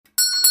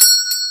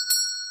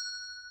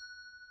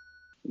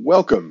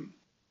Welcome.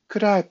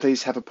 Could I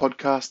please have a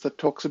podcast that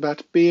talks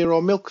about beer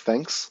or milk,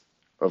 thanks?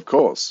 Of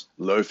course.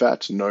 Low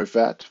fat, no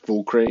fat,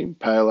 full cream,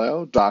 pale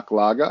ale, dark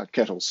lager,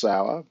 kettle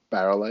sour,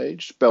 barrel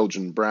aged,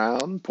 Belgian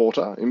brown,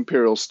 porter,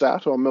 imperial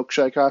stout, or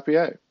milkshake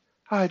IPA.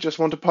 I just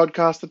want a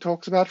podcast that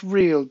talks about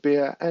real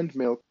beer and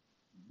milk.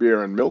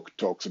 Beer and Milk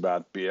talks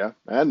about beer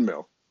and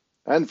milk.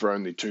 And for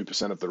only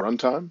 2% of the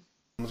runtime.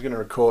 I'm just going to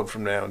record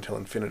from now until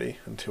infinity,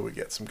 until we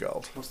get some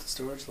gold. What's the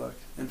storage like?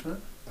 Infinite?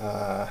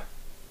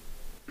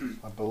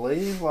 I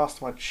believe last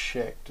time I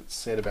checked it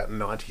said about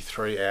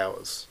 93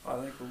 hours. I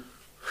think we'll...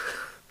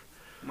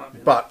 Might be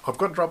But I've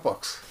got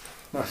Dropbox.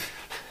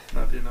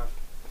 Might be enough.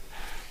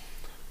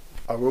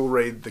 I will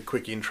read the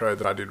quick intro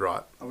that I did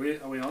right. Are we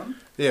on?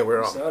 Yeah,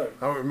 we're on. So,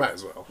 Oh, we may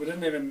as well. we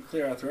didn't even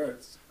clear our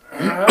throats.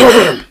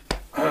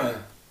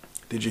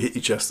 Did you hit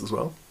your chest as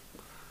well?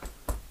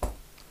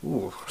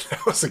 Ooh,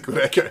 that was a good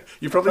echo.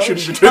 You probably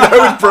shouldn't be doing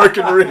that with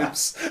broken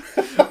ribs.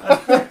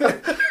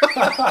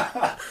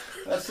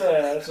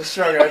 That's a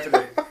strong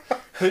opening.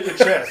 Hit your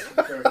chest.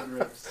 Broken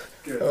ribs.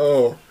 Good.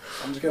 Oh.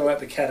 I'm just going to let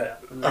the cat out.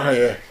 Oh,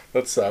 yeah.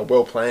 That's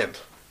well planned.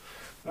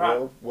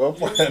 Alright. Well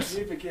planned.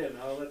 You begin.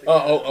 I'll let the cat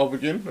out. I'll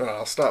begin. All right,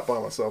 I'll start by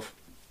myself.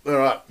 All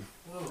right.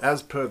 Whoa.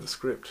 As per the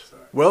script.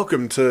 Sorry.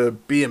 Welcome to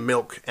Beer,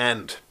 Milk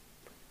and,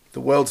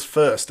 the world's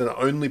first and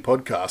only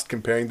podcast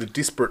comparing the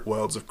disparate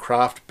worlds of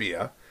craft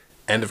beer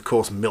and, of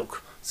course,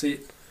 milk.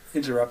 See,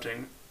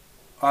 interrupting.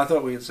 I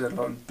thought we had settled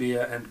on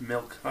beer and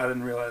milk. I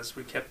didn't realise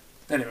we kept...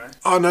 Anyway.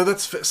 Oh, no,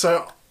 that's fair.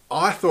 So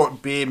I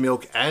thought beer,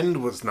 milk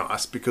and was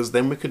nice because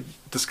then we could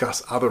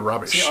discuss other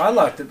rubbish. See, I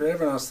liked it, but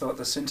everyone else thought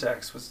the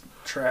syntax was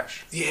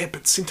trash. Yeah,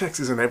 but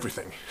syntax isn't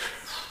everything.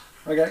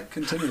 Okay,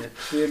 continue.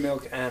 Beer,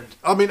 milk, and...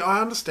 I mean,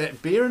 I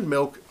understand. Beer and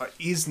milk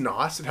is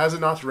nice. It has a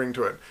nice ring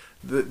to it.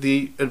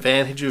 The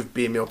advantage of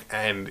beer, milk,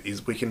 and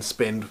is we can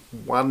spend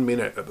 1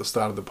 minute at the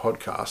start of the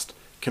podcast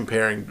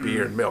comparing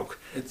beer and milk,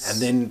 and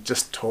then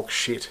just talk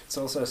shit. It's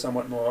also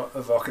somewhat more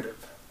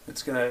evocative.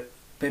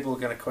 People are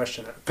gonna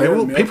question it. They Beer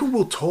will. and milk? People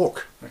will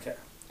talk. Okay.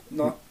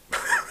 Not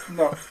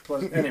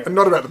pleasant. Anyway.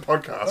 Not about the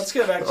podcast. Let's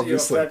get back to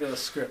obviously. your fabulous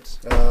script.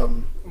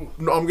 No,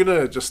 I'm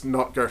gonna just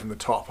not go from the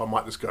top. I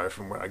might just go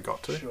from where I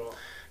got to. Sure.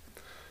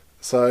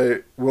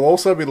 So we'll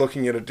also be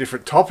looking at a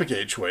different topic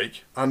each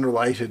week,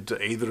 unrelated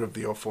to either of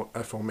the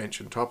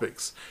aforementioned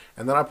topics,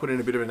 and then I put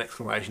in a bit of an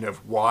exclamation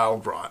of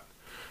 "wild right,"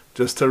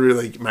 just to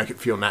really make it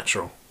feel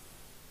natural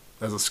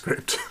as a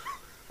script.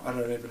 I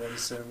don't even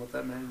understand what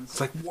that means.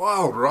 It's like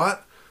wild, right?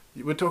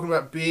 We're talking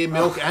about beer,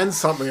 milk, and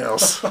something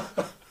else.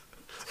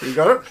 You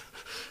got it?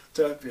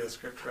 Don't be a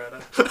script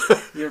writer.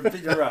 You're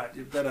right.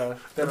 You're better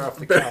off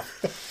the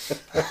cuff.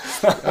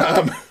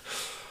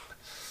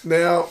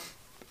 Now,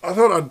 I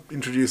thought I'd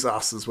introduce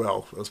us as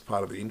well as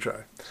part of the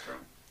intro. Sure.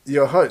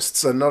 Your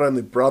hosts are not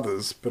only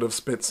brothers, but have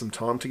spent some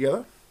time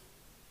together.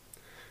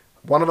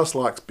 One of us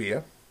likes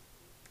beer,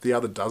 the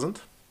other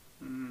doesn't.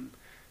 I'm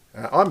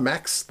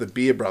Max, the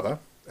beer brother,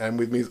 and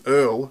with me is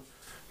Earl,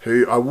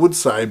 who I would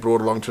say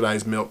brought along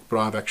today's milk, but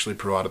I've actually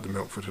provided the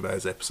milk for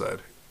today's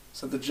episode.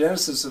 So the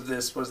genesis of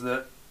this was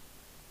that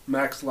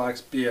Max likes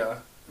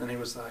beer, and he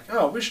was like,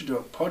 "Oh, we should do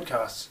a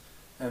podcast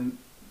and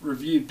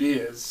review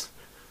beers."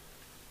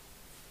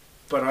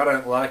 But I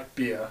don't like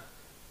beer,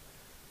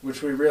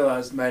 which we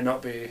realised may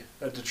not be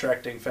a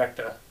detracting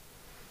factor,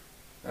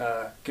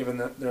 given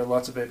that there are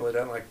lots of people who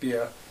don't like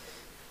beer.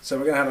 So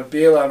we're going to have a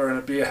beer lover and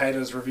a beer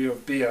hater's review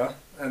of beer,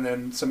 and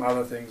then some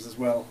other things as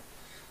well.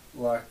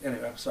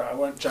 Anyway, sorry, I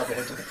won't jump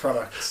ahead to the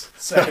products.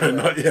 So,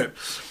 Not yet.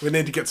 We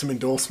need to get some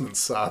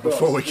endorsements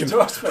before we can...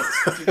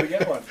 Endorsements. Did we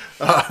get one?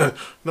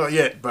 Not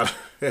yet, but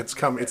it's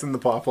come. It's in the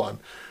pipeline.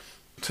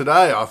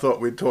 Today, I thought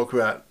we'd talk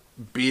about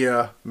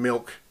beer,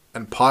 milk,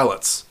 and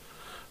pilots.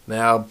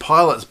 Now,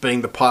 pilots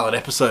being the pilot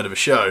episode of a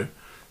show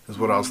is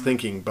what I was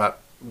thinking, but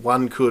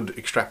one could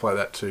extrapolate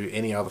that to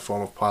any other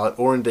form of pilot,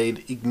 or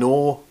indeed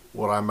ignore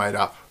what I made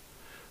up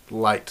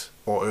late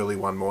or early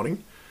one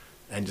morning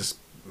and just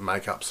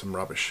make up some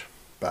rubbish.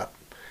 But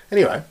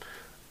anyway,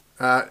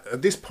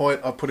 at this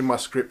point, I've put in my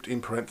script in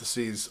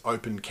parentheses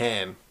open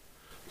can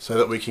so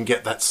that we can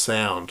get that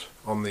sound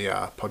on the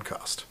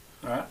podcast.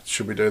 All right.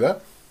 Should we do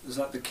that? Is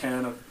that the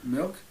can of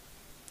milk?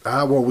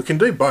 Well, we can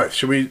do both.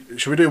 Should we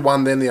do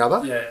one then the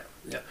other?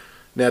 Yeah.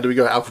 Now, do we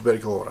go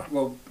alphabetical order?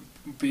 Well,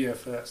 beer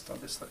first,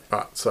 obviously.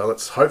 Right, so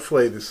let's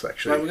hopefully this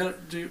actually... Right, we're going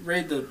to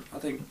read the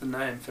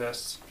name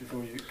first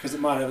before you... Because it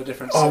might have a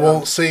different Oh, sound.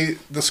 well, see,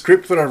 the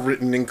script that I've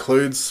written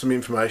includes some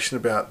information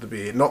about the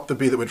beer. Not the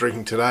beer that we're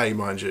drinking today,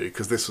 mind you,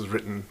 because this was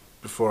written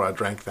before I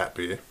drank that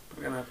beer.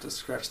 We're going to have to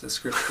scratch the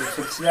script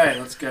for today.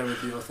 Let's go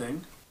with your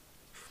thing.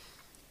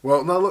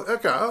 Well, no, look,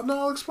 okay,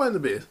 I'll explain the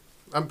beer.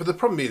 But the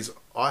problem is,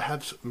 I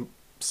have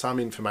some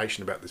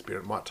information about this beer.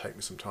 It might take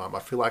me some time. I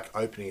feel like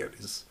opening it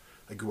is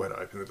a good way to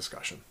open the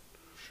discussion.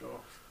 Sure.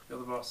 You're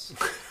the boss.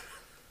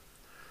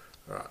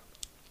 All right.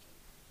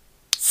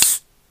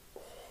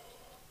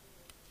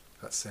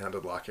 That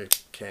sounded like a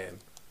can.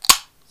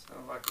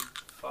 Sound like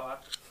a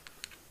fart.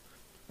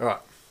 All right.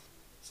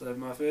 So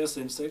my first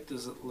instinct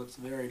is it looks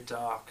very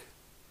dark.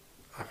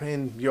 I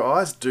mean, your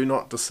eyes do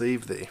not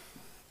deceive thee.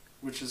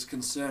 which is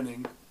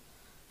concerning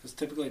because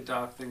typically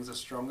dark things are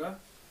stronger,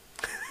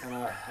 and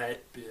I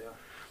hate beer.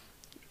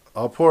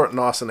 I'll pour it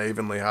nice and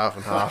evenly, half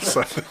and half.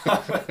 So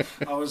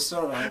I was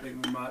sort of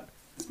hoping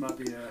this might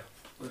be a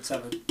let's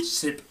have a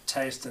sip,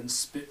 taste, and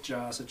spit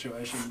jar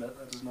situation, but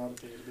that does not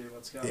appear to be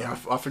what's going on. yeah,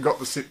 I forgot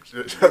the spit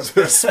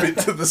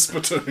to the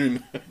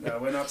spittoon. No,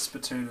 we're not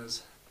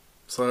spittooners.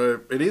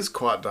 So it is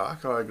quite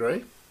dark. I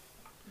agree.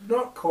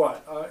 Not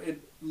quite.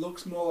 It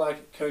looks more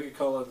like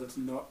Coca-Cola that's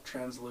not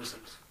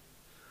translucent.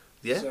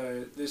 Yeah.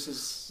 So this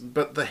is...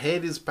 But the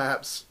head is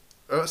perhaps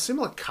a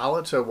similar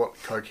colour to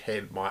what Coke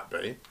head might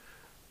be.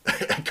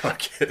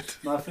 Coke head.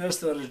 My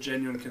first thought is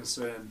genuine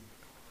concern.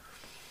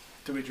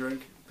 Do we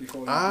drink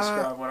before we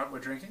describe what we're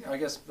drinking? I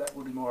guess that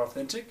would be more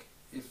authentic,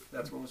 if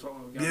that's what we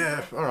were going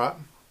Yeah, for. alright.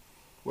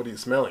 What are you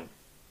smelling?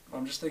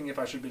 I'm just thinking if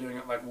I should be doing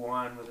it like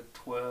wine with a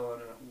twirl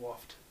and a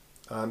waft.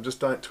 Just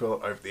don't twirl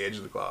it over the edge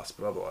of the glass,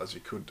 but otherwise you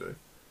could do.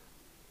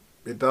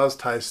 It does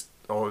taste,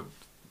 or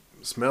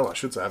smell, I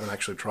should say. I haven't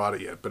actually tried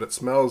it yet, but it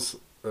smells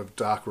of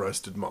dark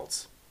roasted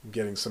malts. I'm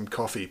getting some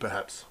coffee,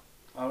 perhaps.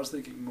 I was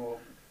thinking more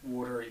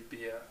watery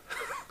beer.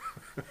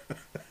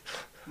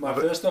 My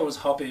first thought was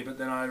hoppy, but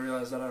then I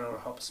realised I don't know what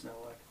hops smell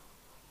like.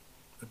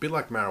 A bit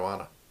like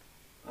marijuana.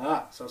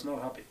 Ah, so it's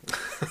not hoppy.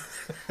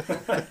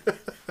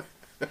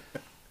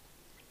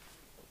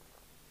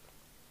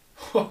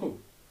 Whoa.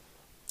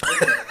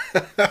 Okay.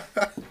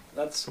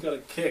 That's got a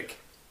kick.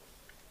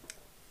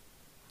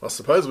 I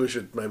suppose we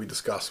should maybe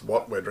discuss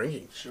what we're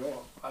drinking. Sure.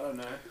 I don't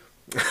know.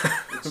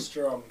 It's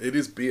strong. It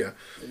is beer.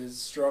 It is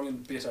strong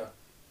and bitter.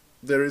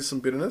 There is some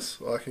bitterness,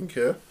 I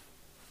concur.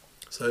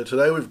 So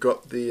today we've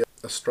got the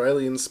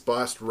Australian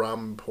Spiced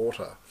Rum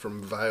Porter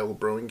from Vale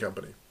Brewing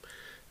Company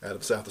out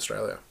of South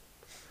Australia.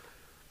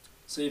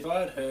 See, if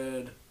I had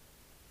heard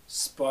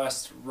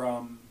spiced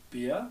rum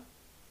beer,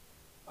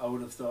 I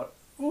would have thought,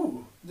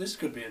 ooh, this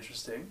could be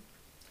interesting.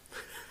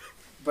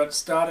 But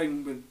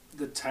starting with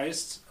the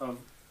taste of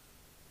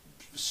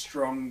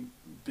strong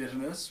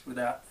bitterness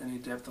without any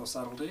depth or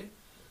subtlety,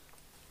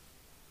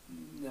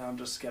 now I'm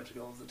just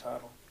sceptical of the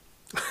title.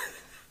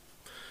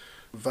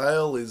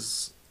 Vale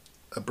is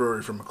a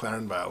brewery from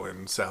McLaren Vale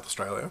in South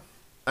Australia.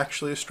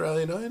 Actually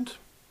Australian owned.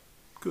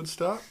 Good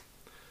start.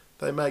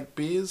 They make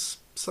beers.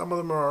 Some of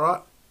them are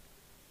alright.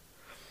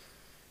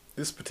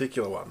 This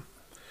particular one.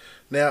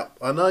 Now,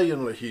 I know you're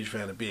not a huge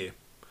fan of beer,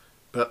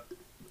 but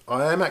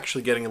I am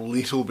actually getting a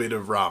little bit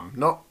of rum.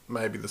 Not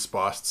maybe the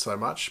spiced so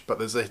much, but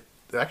there's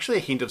actually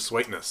a hint of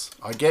sweetness.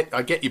 I get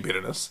your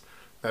bitterness.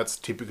 That's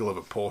typical of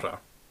a porter.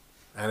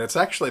 And it's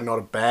actually not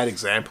a bad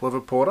example of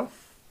a porter,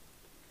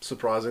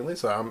 surprisingly,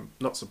 so I'm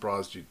not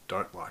surprised you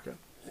don't like it.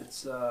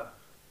 It's, I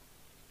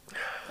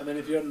mean,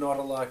 if you're not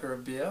a liker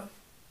of beer,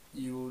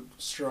 you will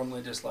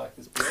strongly dislike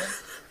this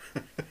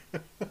beer.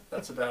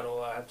 That's about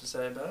all I have to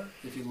say about it.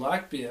 If you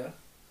like beer,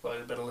 well,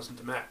 you better listen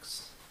to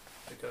Max,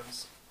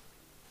 because...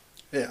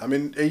 Yeah, I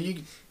mean,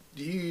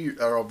 you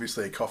are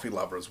obviously a coffee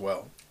lover as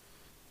well.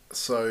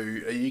 So,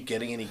 are you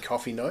getting any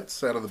coffee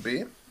notes out of the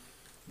beer?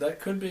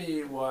 That could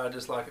be why I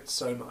dislike it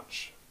so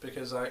much,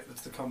 because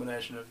it's the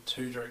combination of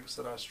two drinks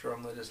that I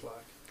strongly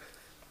dislike.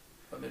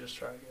 Let me just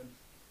try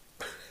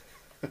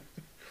again.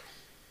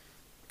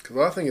 Because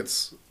I think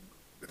it's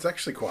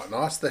actually quite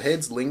nice. The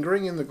head's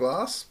lingering in the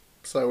glass,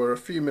 so we're a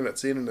few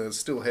minutes in and there's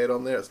still head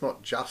on there. It's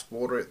not just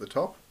watery at the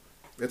top.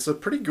 It's a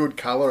pretty good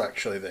colour,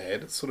 actually, the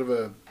head. It's sort of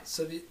a...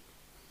 So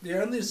the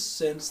only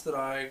sense that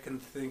I can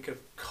think of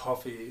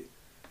coffee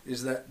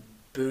is that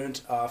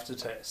burnt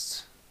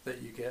aftertaste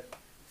that you get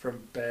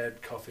from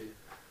bad coffee.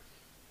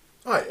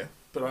 Oh, yeah.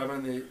 But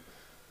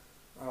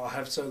I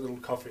have so little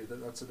coffee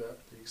that's about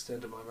the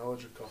extent of my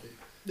knowledge of coffee.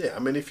 Yeah, I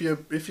mean, if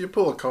you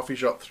pull a coffee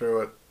shop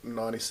through at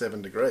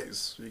 97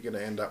 degrees, you're going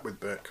to end up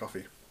with burnt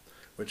coffee,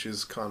 which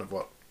is kind of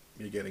what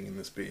you're getting in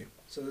this beer.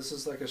 So this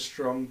is like a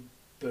strong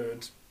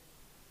burnt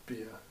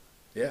beer.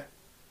 Yeah.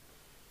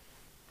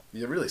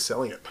 You're really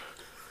selling it.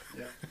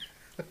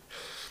 Yeah.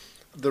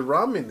 The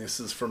rum in this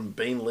is from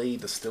Beanley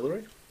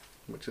Distillery,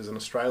 which is an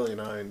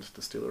Australian-owned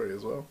distillery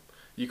as well.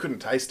 You couldn't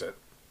taste it.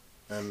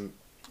 And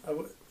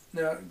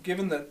now,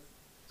 given that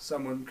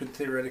someone could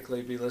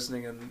theoretically be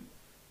listening and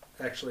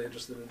actually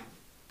interested in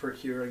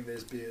procuring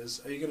these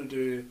beers, are you going to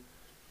do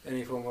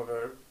any form of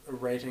a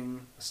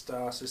rating, a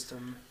star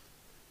system?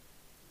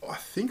 I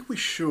think we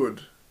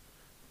should,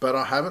 but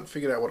I haven't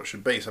figured out what it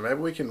should be. So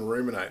maybe we can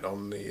ruminate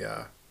on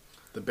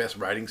the best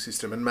rating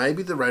system, and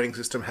maybe the rating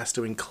system has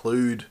to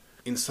include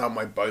in some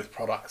way both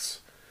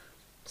products.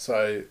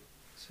 So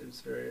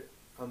seems very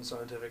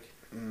unscientific.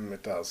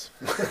 It does.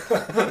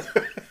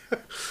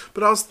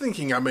 But I was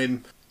thinking, I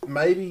mean,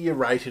 maybe you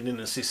rate it in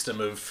a system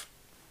of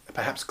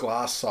perhaps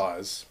glass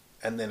size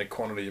and then a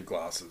quantity of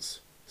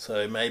glasses.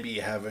 So maybe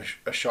you have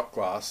a shot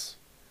glass,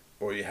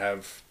 or you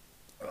have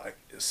like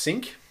a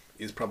sink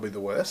is probably the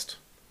worst.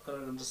 I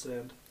don't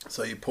understand.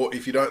 So you pour,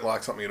 if you don't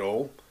like something at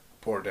all,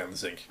 pour it down the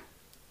sink.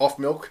 Off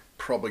milk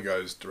probably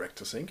goes direct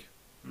to sink.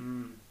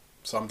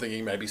 So I'm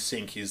thinking maybe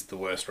sink is the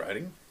worst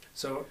rating.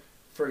 So,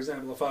 for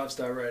example, a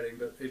 5-star rating,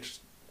 but each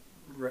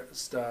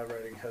star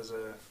rating has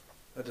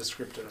a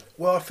descriptor.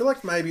 Well, I feel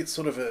like maybe it's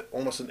sort of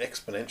almost an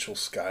exponential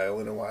scale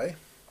in a way.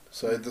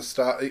 So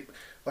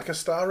like a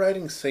star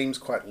rating seems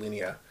quite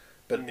linear,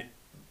 but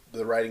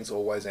the ratings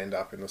always end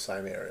up in the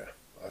same area,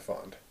 I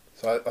find.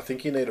 So I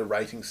think you need a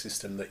rating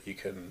system that you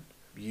can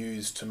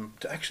use to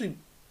actually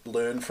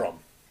learn from.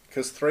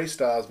 Because 3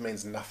 stars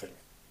means nothing.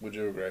 Would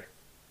you agree?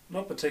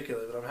 Not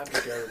particularly, but I'm happy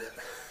to go with it.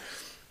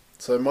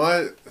 So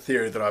my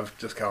theory that I've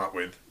just come up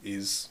with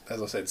is,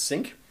 as I said,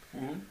 sink.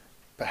 Mm-hmm.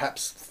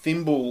 Perhaps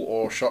thimble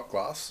or shot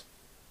glass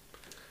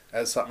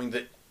as something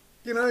that,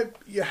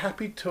 you're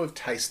happy to have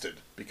tasted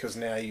because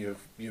now you're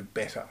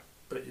better.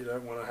 But you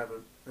don't want to have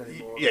it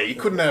anymore. Yeah, you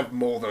couldn't have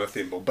more than a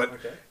thimble, but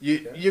Okay.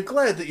 you're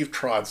glad that you've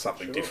tried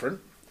something Sure.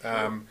 different.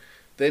 Sure.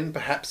 Then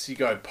perhaps you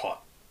go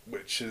pot,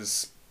 which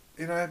is,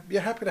 you're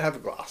happy to have a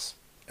glass.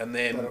 And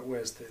then... But it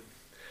wears thin.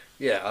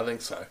 Yeah, I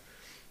think so.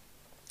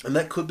 And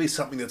that could be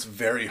something that's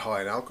very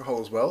high in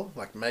alcohol as well.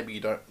 Like maybe you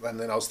don't... And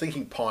then I was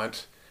thinking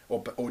pint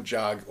or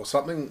jug or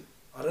something...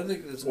 I don't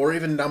think there's... Or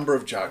even number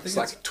of I jugs, think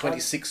like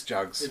 26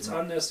 jugs. It's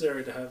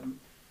unnecessary to have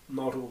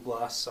multiple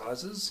glass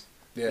sizes.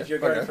 Yeah, If you're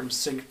going okay. from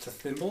sink to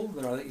thimble,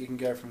 then I think you can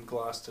go from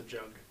glass to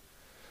jug.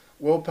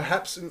 Well,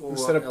 perhaps Or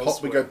instead of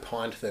pot, we go elsewhere.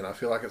 pint then. I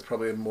feel like it's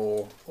probably a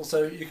more...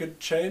 Also, you could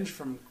change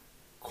from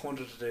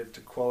quantitative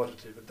to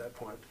qualitative at that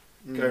point.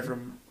 You go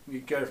from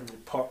your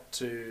pot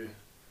to,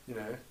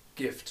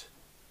 gift.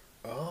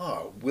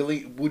 Oh,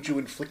 would you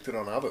inflict it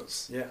on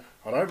others? Yeah.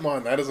 I don't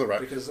mind that as a rate.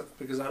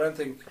 Because I don't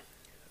think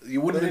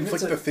You wouldn't But if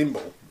inflict it's the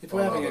thimble if on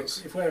we're having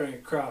others. if we're having a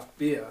craft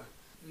beer,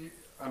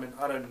 I mean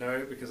I don't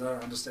know because I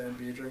don't understand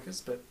beer drinkers,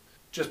 but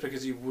just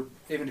because you would,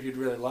 even if you'd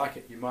really like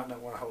it, you might not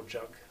want a whole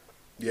jug.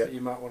 Yeah,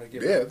 You might want to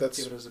give Yeah, it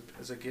that's- give it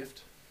as a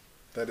gift.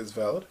 that is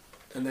valid.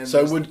 And then So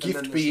there's- would and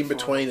gift then be in there's the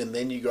between and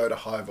then you go to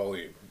high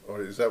volume?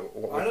 Or is that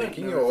what I we're don't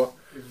thinking? know Or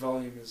if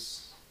volume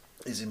is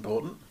is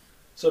important?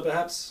 so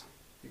perhaps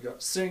you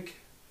got sink,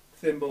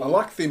 thimble. I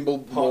like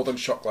thimble more pot. than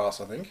shot glass,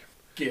 I think.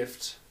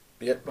 Gift.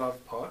 Yep.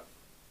 Above pot.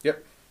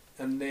 Yep.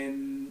 And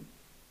then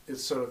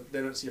it's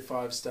it's your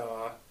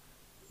 5-star,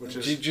 which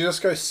is Did you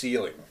just go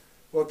ceiling?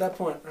 well at that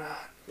point.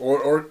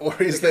 Or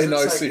is Because there no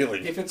it's like,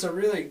 ceiling? If it's a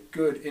really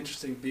good,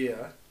 interesting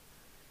beer,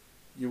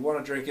 you want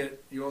to drink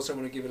it. You also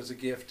want to give it as a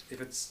gift.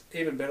 If it's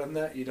even better than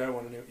that, you don't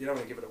want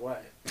to give it away.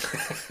 You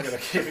got to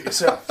keep it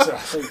yourself. So I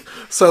think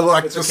So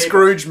like it's the a keeper.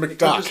 Scrooge It could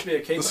McDuck. just be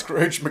a keeper. The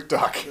Scrooge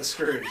McDuck. the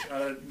Scrooge. I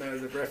don't know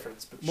the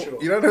reference, but Well,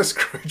 sure. You don't know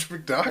Scrooge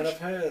But McDuck? I've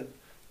heard.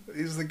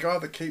 He's the guy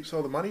that keeps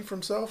all the money for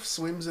himself,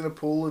 swims in a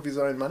pool of his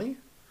own money.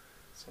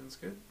 Sounds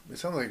good. He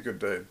sounds like a good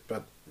dude,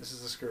 but This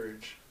is a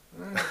Scrooge.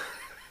 No.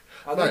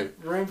 I think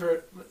room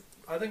for.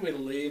 I think we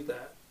leave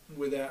that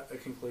without a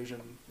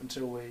conclusion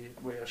until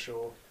we are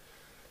sure.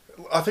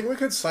 I think we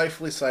could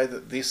safely say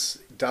that this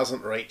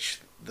doesn't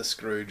reach the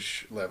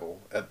Scrooge level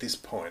at this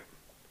point.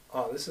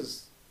 Oh, this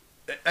is.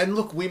 And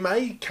look, we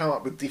may come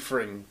up with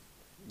differing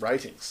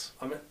ratings.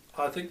 I mean,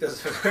 I think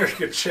there's a very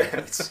good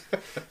chance.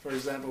 For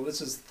example, this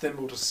is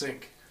thimble to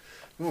sink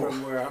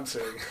from where I'm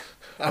sitting.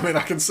 I mean,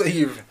 I can see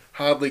you've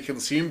hardly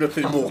consumed a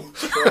thimble.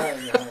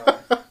 Trying hard.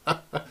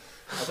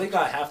 I think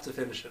I have to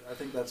finish it. I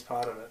think that's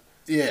part of it.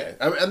 Yeah,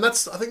 and I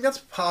think that's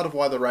part of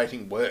why the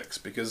rating works,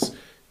 because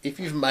if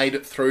you've made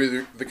it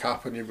through the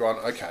cup and you've gone,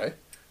 okay,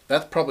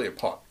 that's probably a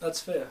pot.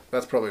 That's fair.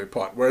 That's probably a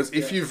pot. Whereas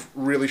if Yeah. you've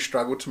really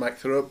struggled to make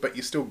through it, but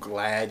you're still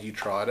glad you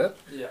tried it,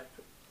 Yeah.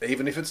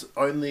 even if it's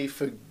only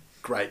for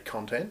great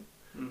content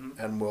Mm-hmm.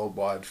 and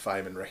worldwide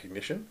fame and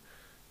recognition,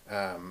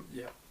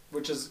 Yeah.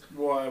 Which is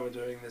why we're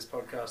doing this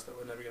podcast that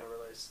we're never going to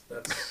release.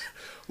 That's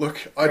look,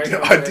 Great I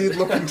content. did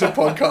look into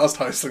podcast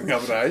hosting the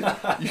other day.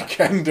 You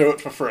can do it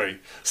for free.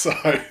 So,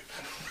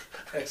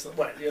 excellent.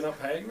 Wait, you're not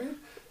paying me?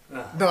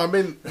 No. no, I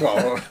mean,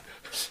 well,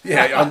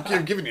 yeah,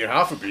 I'm giving you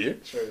half a beer.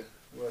 True.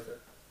 Worth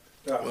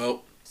it. Right.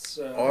 Well,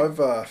 So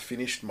I've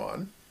finished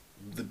mine,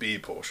 the beer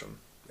portion,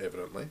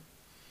 evidently.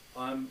 it's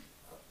going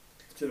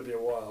to be a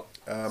while.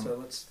 So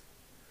let's.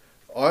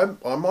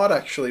 I might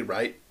actually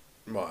rate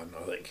mine,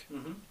 I think.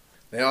 Mm-hmm.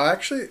 Now,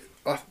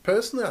 I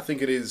personally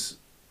think it is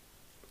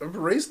a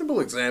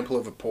reasonable example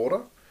of a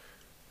porter.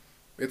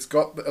 It's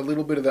got a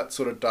little bit of that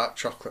sort of dark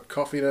chocolate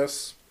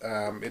coffiness.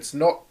 It's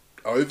not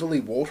overly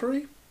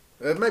watery.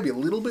 Maybe a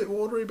little bit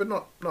watery, but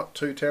not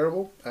too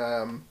terrible.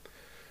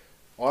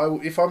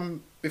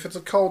 If it's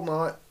a cold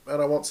night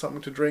and I want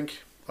something to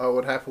drink, I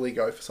would happily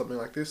go for something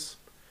like this.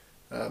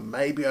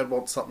 Maybe I'd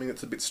want something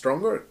that's a bit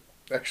stronger. It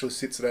actually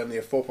sits at only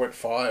a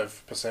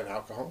 4.5%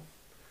 alcohol,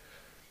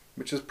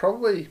 which is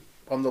probably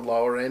on the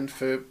lower end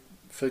for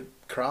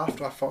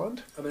craft, I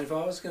find. I mean, if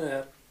I was going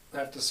to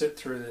have to sit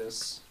through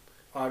this,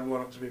 I'd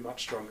want it to be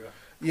much stronger.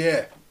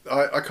 Yeah,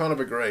 I kind of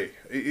agree.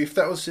 If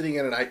that was sitting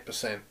at an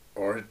 8%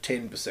 or a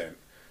 10%,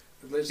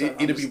 At least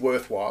it'd be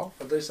worthwhile.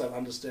 At least I'd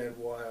understand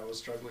why I was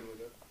struggling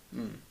with it.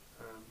 Mm.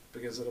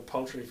 Because at a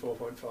paltry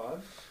 4.5,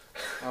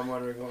 I'm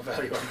wondering what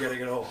value I'm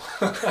getting at all.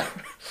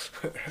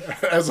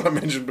 As I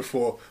mentioned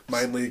before,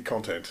 mainly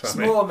content.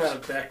 Small amount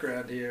of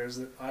background here is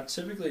that I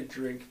typically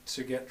drink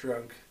to get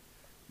drunk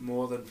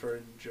more than for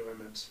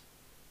enjoyment.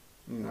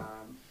 Mm.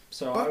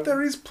 So But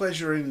there is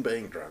pleasure in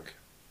being drunk.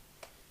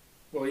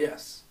 Well,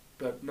 yes,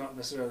 but not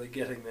necessarily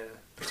getting there,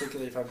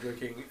 particularly if I'm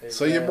drinking a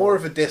So you're ale. more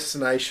of a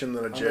destination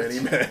than a I'm journey,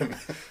 a- man.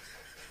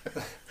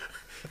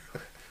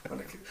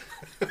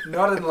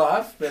 Not in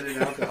life, but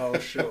in alcohol,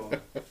 sure.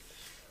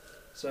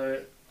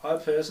 So I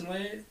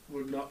personally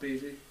would not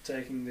be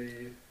taking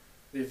the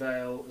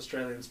Vale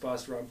Australian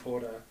Spiced Rum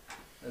Porter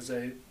as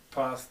a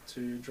path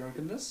to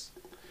drunkenness.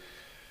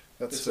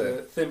 That's It's fair.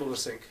 a thimble to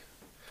sink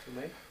for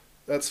me.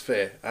 That's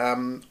fair.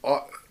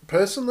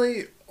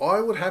 Personally,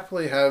 I would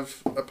happily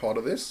have a pot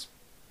of this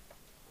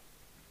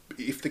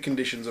if the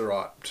conditions are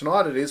right.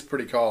 Tonight it is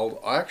pretty cold.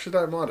 I actually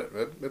don't mind it.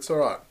 It's all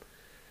right.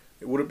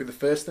 It wouldn't be the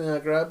first thing I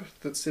grab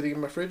that's sitting in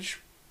my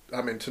fridge.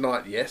 I mean,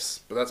 tonight,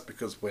 yes, but that's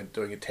because we're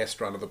doing a test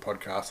run of the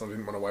podcast and I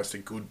didn't want to waste a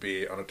good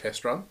beer on a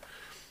test run.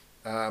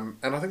 And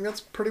I think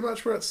that's pretty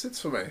much where it sits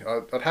for me.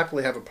 I'd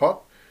happily have a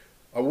pot.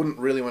 I wouldn't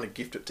really want to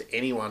gift it to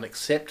anyone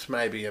except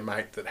maybe a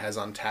mate that has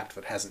Untapped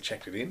that hasn't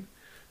checked it in.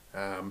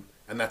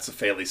 And that's a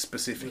fairly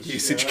specific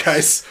usage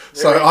case.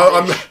 So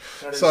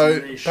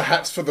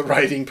perhaps for the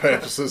rating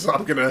purposes,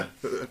 I'm going to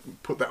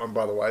put that one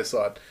by the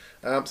wayside.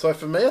 So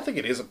for me, I think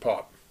it is a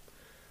pot.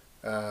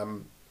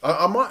 It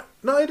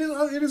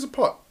is a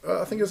pot.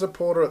 I think it's a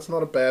porter. It's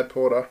not a bad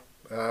porter.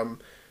 I'm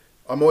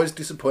always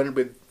disappointed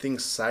when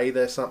things say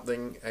there's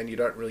something and you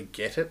don't really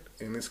get it.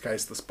 In this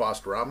case, the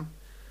spiced rum.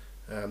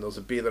 There was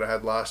a beer that I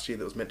had last year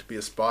that was meant to be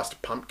a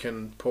spiced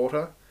pumpkin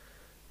porter,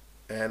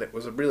 and it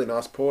was a really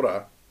nice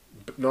porter,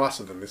 but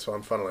nicer than this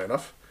one, funnily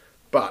enough.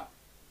 But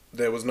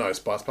there was no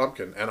spiced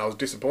pumpkin, and I was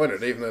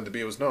disappointed, even though the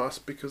beer was nice,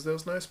 because there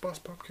was no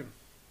spiced pumpkin.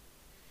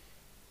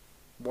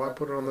 Why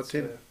put it on the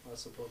tin? Fair. I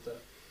support that.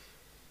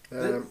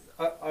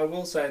 I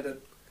will say that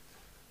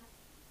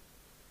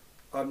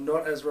I'm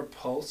not as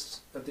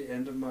repulsed at the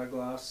end of my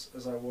glass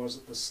as I was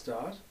at the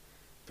start,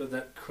 but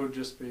that could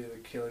just be the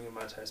killing of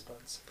my taste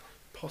buds.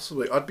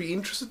 Possibly. I'd be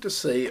interested to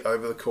see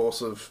over the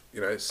course of,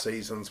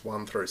 seasons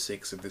 1 through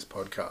 6 of this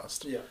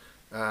podcast,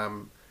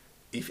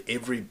 if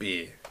every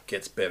beer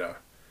gets better,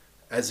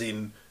 as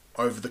in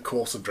over the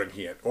course of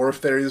drinking it, or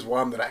if there is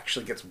one that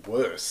actually gets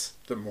worse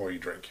the more you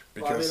drink,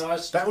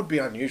 because that would be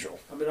unusual.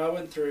 I mean, I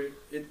went through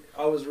it.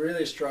 I was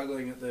really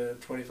struggling at the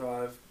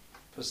 25%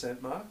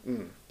 mark,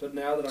 but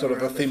now that sort I'm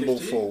of a around the thimble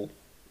 50, full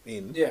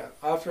in. Yeah,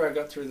 after I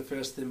got through the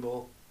first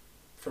thimble,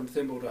 from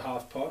thimble to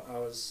half pot,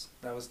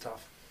 that was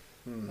tough.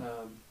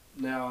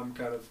 Now I'm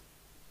kind of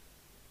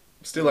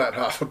still at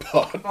half a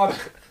pot.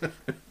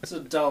 It's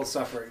a dull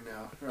suffering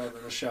now rather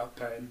than a sharp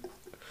pain.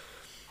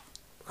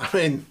 I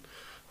mean,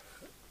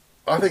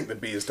 I think the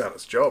beer's done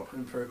its job.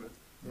 Improvement.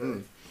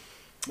 Really.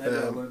 Maybe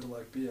I learned to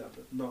like beer,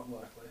 but not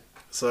likely.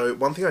 So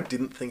one thing I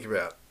didn't think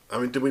about. I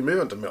mean, did we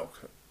move on to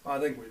milk? I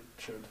think we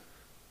should.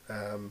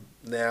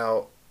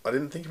 Now, I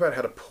didn't think about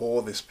how to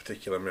pour this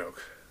particular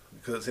milk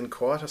because it's in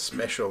quite a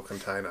special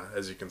container,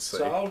 as you can see.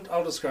 So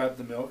I'll describe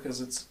the milk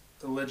as it's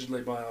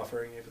allegedly my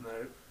offering, even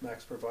though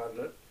Max provided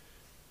it.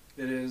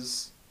 It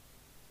is,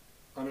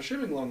 I'm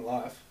assuming, long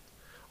life.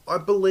 I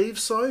believe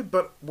so,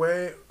 but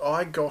where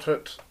I got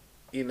it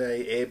in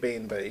a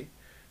Airbnb,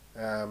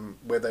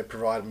 where they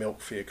provide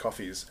milk for your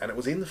coffees, and it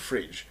was in the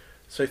fridge.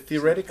 So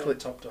theoretically,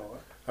 top dollar.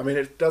 I mean,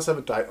 it does have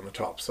a date on the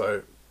top,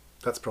 so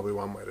that's probably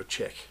one way to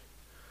check.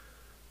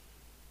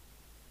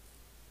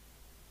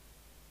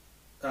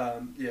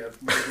 Sorry,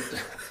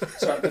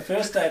 the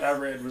first date I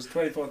read was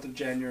 24th of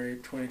January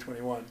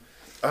 2021.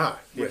 Yes.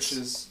 Which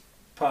is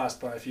passed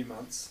by a few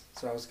months,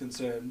 so I was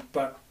concerned.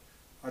 But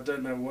I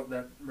don't know what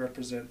that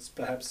represents.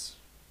 Perhaps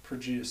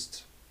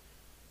produced.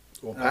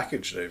 Or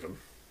packaged even.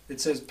 It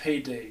says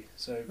PD,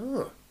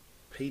 so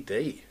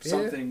PD.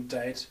 something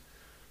date.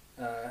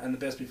 And the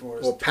best before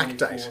is or pack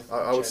date.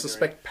 I would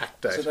suspect pack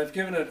date. So they've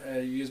given it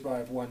a use by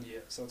of 1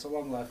 year. So it's a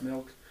long life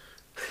milk.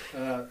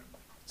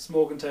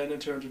 Small container,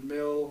 200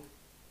 ml.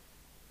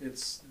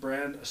 It's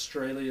brand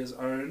Australia's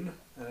own,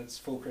 and it's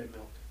full cream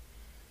milk.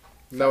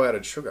 No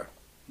added sugar.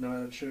 No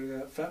added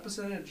sugar. Fat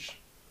percentage,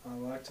 I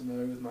like to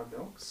know with my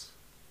milks.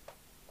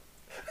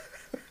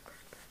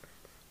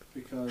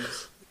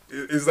 Because...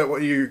 Is that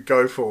what you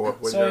go for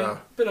when you're... So,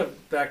 a bit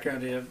of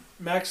background here.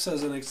 Max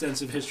has an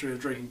extensive history of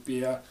drinking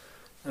beer,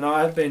 and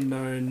I've been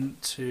known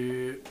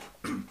to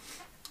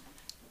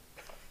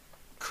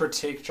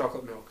critique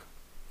chocolate milk,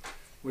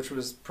 which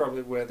was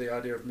probably where the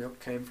idea of milk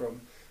came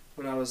from.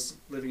 When I was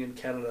living in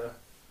Canada,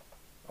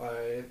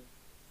 I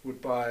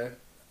would buy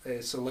a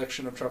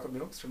selection of chocolate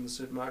milks from the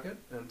supermarket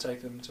and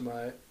take them to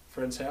my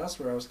friend's house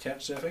where I was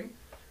couch surfing.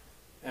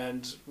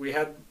 And we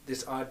had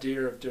this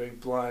idea of doing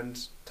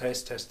blind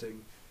taste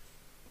testing,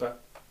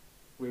 but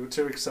we were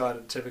too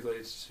excited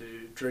typically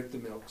to drink the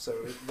milk, so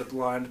the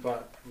blind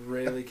part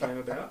rarely came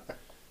about.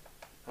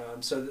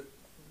 So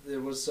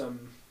there was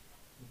some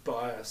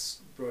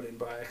bias brought in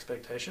by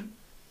expectation.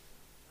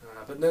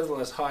 But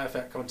nevertheless, higher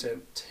fat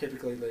content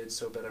typically leads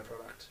to a better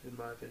product, in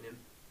my opinion.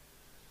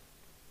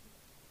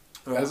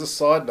 As a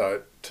side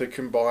note, to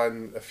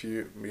combine a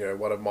few,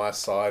 one of my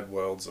side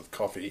worlds of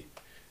coffee,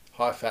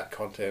 high fat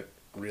content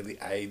really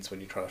aids when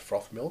you try to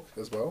froth milk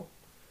as well.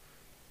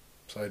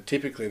 So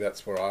typically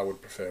that's where I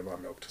would prefer my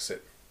milk to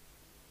sit.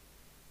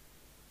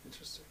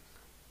 Interesting.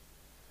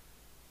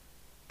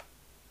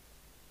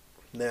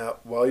 Now,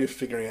 while you're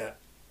figuring out,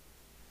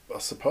 I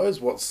suppose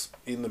what's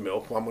in the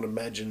milk, one would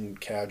imagine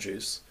cow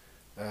juice,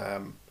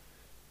 and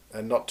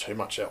not too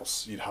much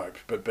else, you'd hope.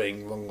 But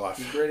being long life,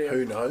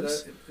 who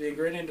knows? The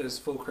ingredient is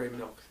full cream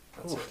milk.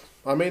 That's it.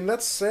 I mean,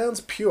 that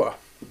sounds pure.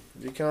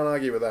 You can't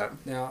argue with that.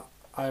 Now,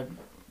 I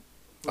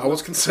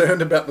was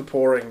concerned about the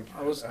pouring.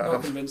 I was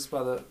not convinced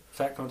by the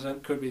fat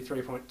content. Could be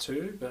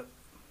 3.2, but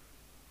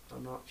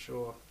I'm not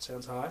sure. It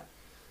sounds high.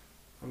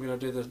 I'm going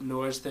to do the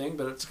noise thing,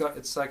 but it's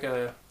like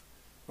one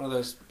of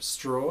those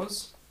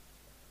straws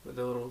with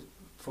a little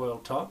foil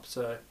top.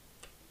 So,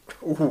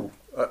 ooh,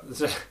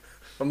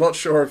 I'm not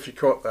sure if you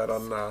caught that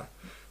on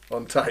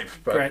tape.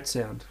 But great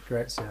sound.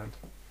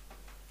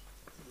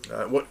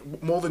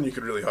 what more than you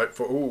could really hope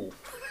for. Ooh,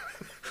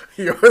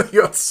 you only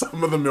got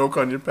some of the milk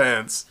on your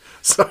pants,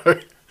 so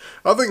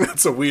I think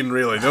that's a win.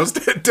 Really, there was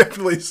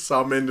definitely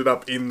some ended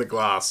up in the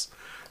glass.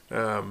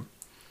 So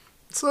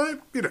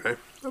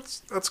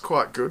that's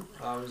quite good.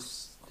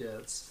 That's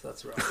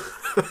right.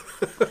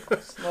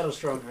 It's not a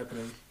strong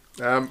opening.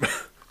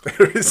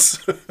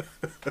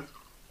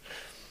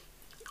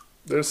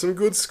 There's some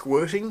good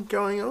squirting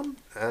going on.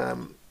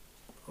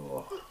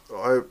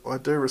 I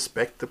do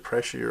respect the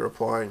pressure you're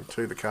applying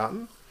to the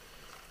carton.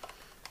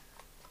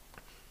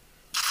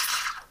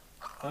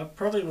 I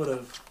probably would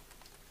have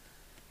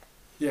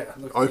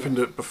opened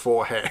it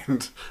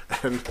beforehand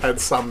and had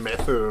some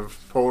method of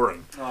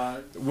pouring.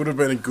 It would have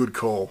been a good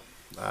call.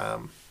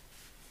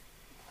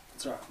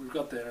 That's right. We've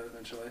got there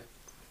eventually.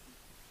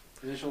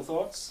 Initial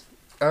thoughts?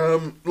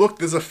 Look,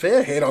 there's a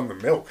fair head on the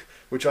milk,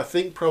 which I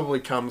think probably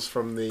comes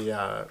from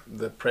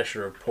the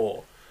pressure of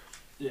pour.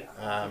 Yeah.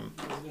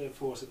 There's a bit of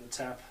force in the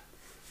tap.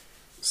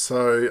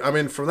 So, I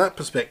mean, from that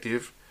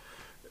perspective,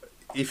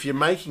 if you're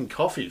making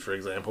coffee, for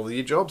example,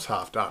 your job's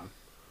half done.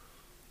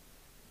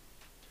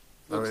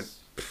 I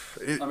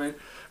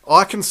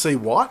can see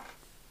what.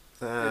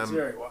 It's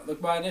very white.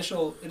 Look,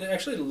 it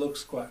actually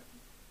looks quite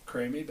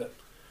creamy, but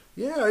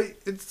yeah,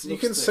 you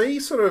can see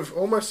sort of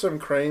almost some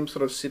cream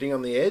sort of sitting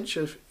on the edge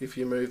if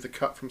you move the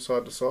cup from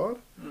side to side.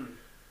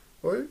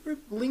 Well, it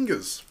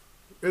lingers.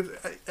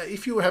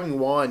 If you were having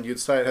wine, you'd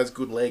say it has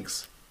good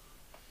legs.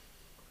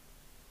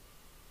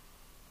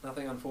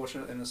 Nothing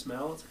unfortunate in the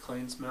smell. It's a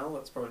clean smell.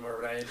 That's probably more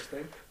of an age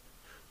thing.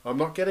 I'm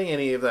not getting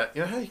any of that.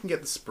 You know how you can get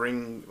the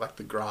spring, like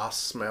the grass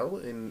smell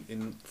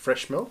in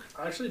fresh milk?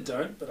 I actually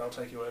don't, but I'll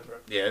take your word for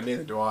it. Yeah,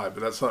 neither do I, but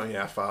that's something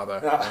our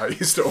father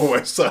used to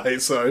always say,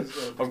 so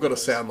I've got to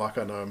sound like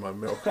I know my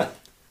milk. All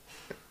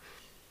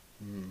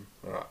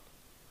right.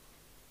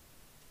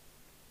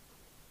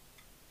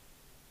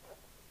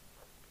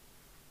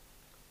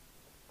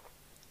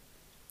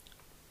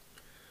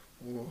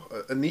 Well,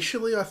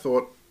 initially, I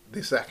thought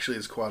this actually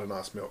is quite a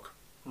nice milk.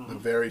 The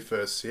very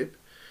first sip.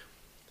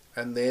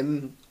 And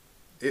then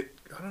I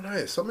don't know,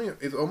 it's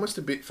almost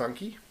a bit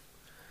funky.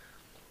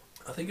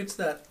 I think it's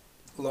that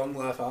long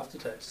life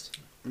aftertaste.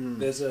 I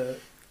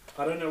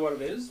don't know what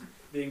it is.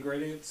 The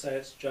ingredients say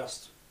it's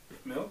just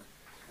milk.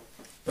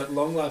 But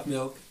long life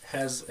milk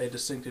has a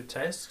distinctive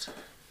taste.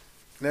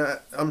 Now,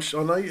 I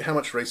know how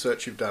much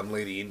research you've done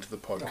leading into the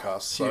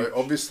podcast. So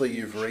obviously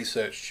you've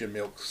researched your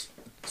milk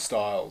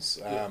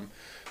styles.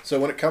 So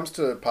when it comes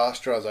to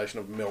pasteurisation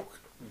of milk,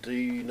 do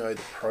you know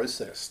the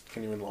process?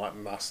 Can you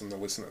enlighten us and the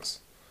listeners?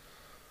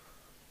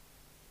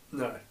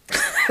 No.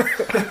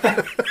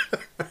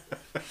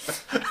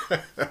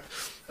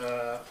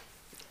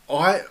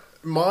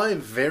 My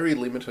very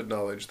limited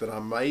knowledge that I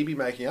may be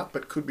making up,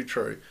 but could be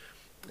true,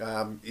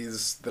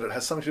 is that it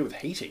has something to do with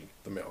heating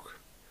the milk.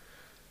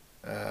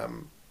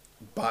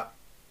 But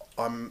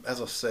as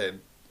I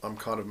said, I'm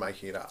kind of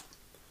making it up.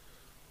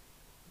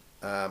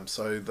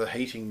 So the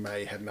heating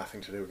may have nothing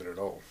to do with it at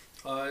all.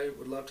 I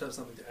would love to have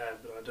something to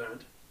add, but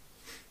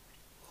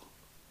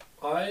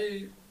I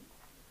don't.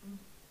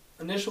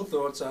 Initial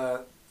thoughts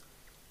are,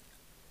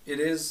 it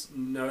is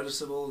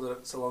noticeable that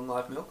it's a long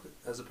life milk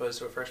as opposed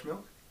to a fresh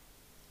milk.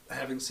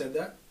 Having said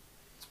that,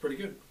 it's pretty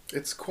good.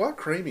 It's quite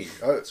creamy.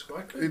 It's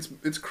quite good.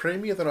 It's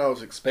creamier than I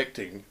was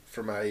expecting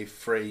from a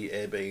free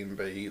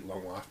Airbnb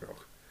long life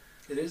milk.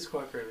 It is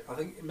quite creamy. I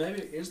think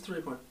maybe it is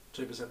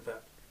 3.2%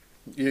 fat.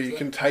 Yeah, you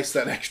can taste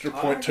that extra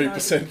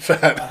 0.2%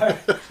 fat.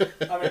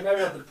 I mean,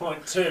 maybe not the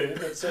 0.2,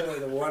 but certainly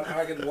the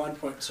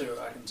 1.2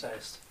 I can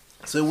taste.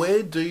 So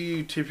where do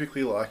you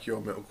typically like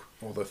your milk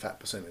or the fat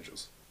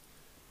percentages?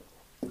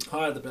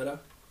 Higher the better.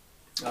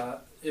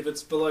 If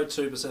it's below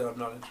 2%, I'm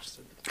not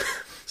interested.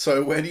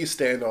 So where do you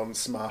stand on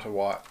Smarter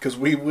White? Because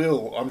we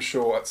will, I'm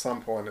sure, at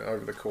some point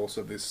over the course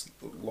of this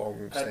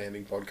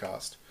long-standing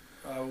podcast.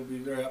 I will be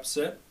very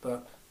upset,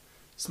 but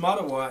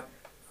Smarter White,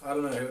 I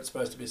don't know who it's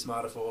supposed to be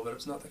smarter for, but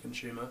it's not the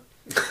consumer.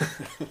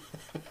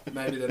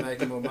 Maybe they're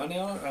making more money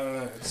on it. I don't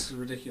know. It's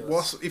ridiculous.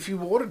 Well, if you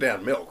water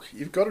down milk,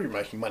 you've got to be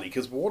making money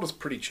because water's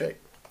pretty cheap.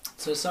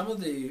 So some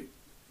of the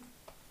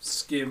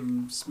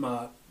skim,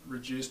 smart,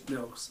 reduced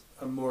milks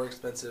are more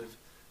expensive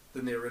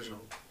than the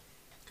original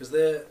because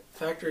they're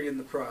factoring in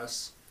the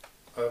price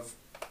of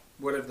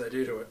whatever they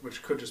do to it,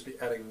 which could just be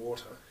adding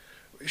water.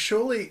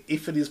 surely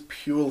if it is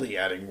purely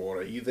adding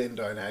water, you then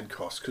don't add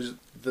cost because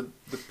the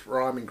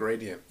prime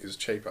ingredient is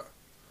cheaper.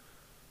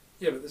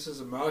 Yeah, but this is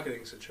a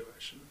marketing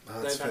situation.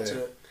 Oh, that's They've had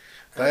fair. to.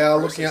 They are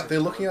looking process at. They're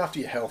it. looking after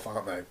your health,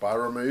 aren't they? By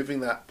removing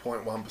that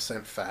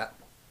 0.1% fat.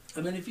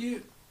 I mean, if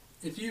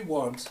you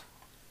want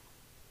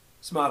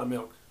smarter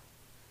milk,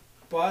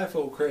 buy a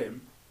full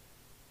cream,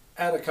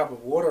 add a cup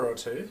of water or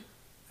two,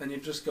 and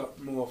you've just got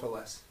more for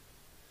less.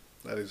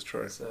 That is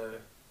true. So,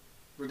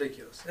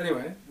 ridiculous.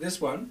 Anyway,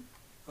 this one,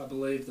 I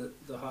believe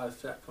that the high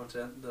fat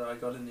content that I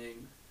got in the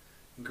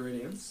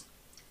ingredients,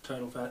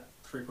 total fat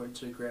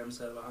 3.2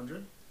 grams out of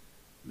 100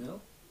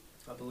 mil,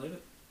 I believe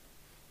it.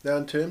 Now,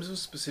 in terms of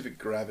specific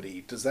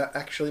gravity, does that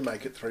actually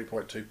make it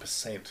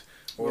 3.2%,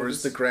 or Well,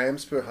 is the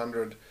grams per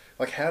 100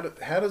 like how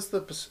does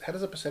the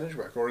percentage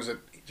work, or is it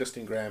just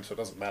in grams so it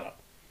doesn't matter?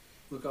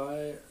 Look,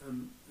 I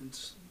am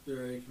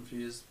very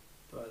confused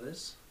by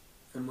this,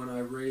 and when I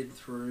read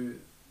through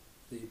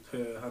the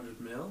per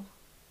 100 mil,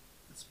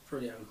 it's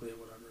pretty unclear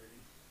what I'm reading.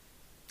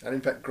 And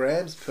in fact,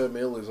 grams per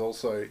mil is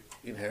also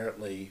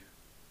inherently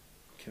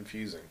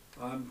confusing.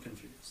 I'm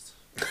confused.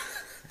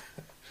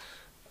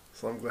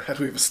 So I'm glad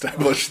we've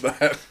established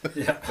that.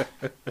 Yeah.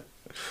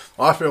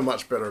 I feel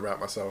much better about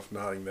myself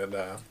knowing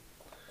that.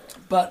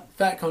 But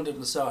fat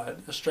content aside,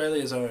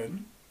 Australia's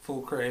own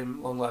full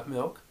cream long life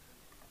milk,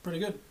 pretty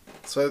good.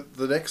 So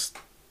the next,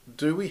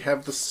 do we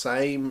have the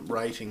same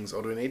ratings,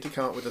 or do we need to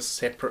come up with a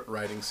separate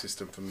rating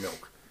system for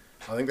milk?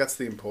 I think that's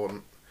the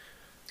important.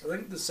 I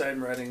think the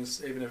same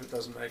ratings, even if it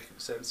doesn't make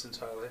sense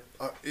entirely.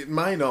 It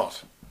may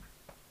not,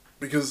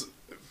 because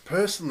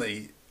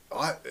personally,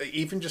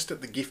 even just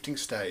at the gifting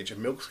stage, a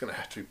milk's going to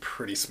have to be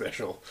pretty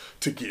special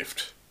to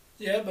gift.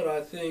 Yeah, but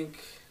I think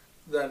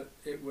that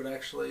it would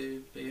actually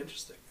be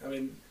interesting. I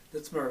mean,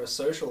 that's more of a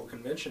social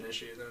convention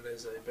issue than it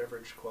is a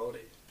beverage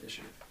quality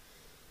issue.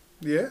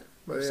 Yeah,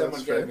 If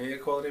someone gave me a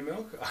quality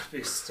milk, I'd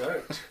be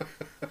stoked.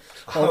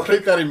 I'll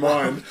keep that in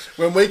mind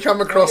when we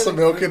come across a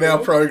milk in our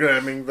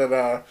programming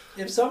that.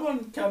 If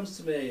someone comes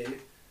to me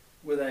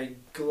with a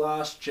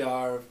glass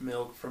jar of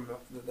milk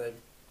that they've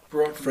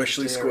brought from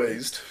Freshly the dairy,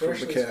 squeezed from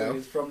the cow.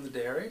 squeezed from the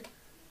dairy,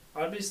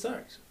 I'd be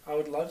stoked. I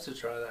would love to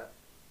try that,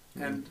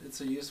 and it's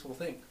a useful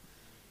thing.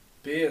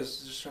 Beer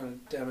is just trying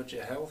to damage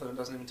your health, and it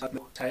doesn't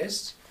even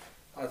taste.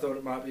 I thought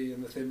it might be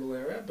in the thimble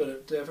area, but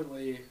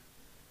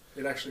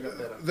it actually got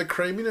better. The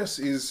creaminess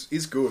is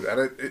good,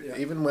 and Yeah.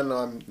 even when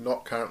I'm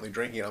not currently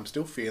drinking it, I'm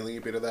still feeling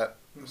a bit of that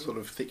sort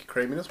of thick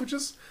creaminess, which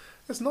is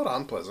it's not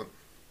unpleasant.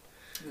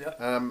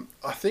 Yeah.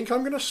 I think I'm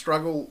going to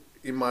struggle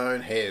in my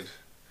own head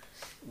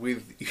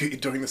with you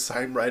doing the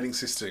same rating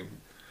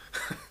system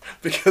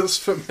because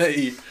for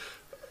me,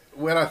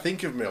 when I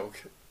think of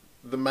milk,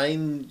 the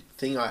main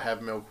thing I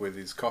have milk with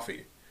is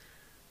coffee.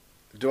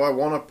 Do I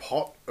want a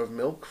pot of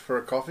milk for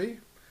a coffee?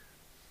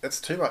 It's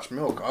too much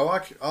milk. I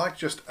like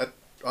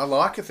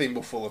a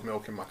thimbleful of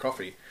milk in my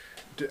coffee,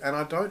 and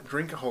I don't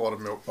drink a whole lot of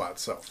milk by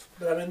itself.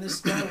 But I mean, this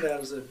started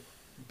out as a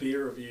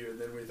beer review, and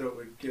then we thought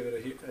we'd give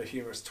it a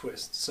humorous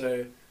twist.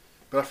 So,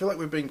 But I feel like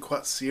we've been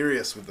quite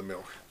serious with the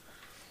milk.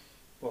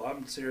 well,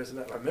 I'm serious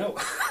about my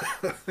milk.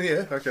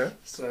 Yeah, okay.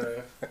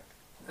 So,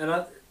 and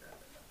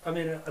I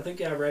mean, I think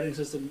our rating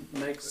system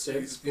makes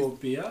sense for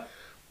beer,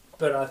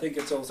 but I think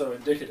it's also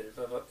indicative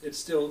of it's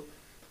still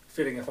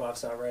fitting a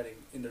 5-star rating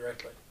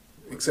indirectly.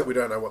 Except we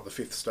don't know what the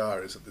 5th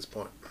star is at this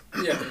point.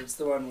 Yeah, but it's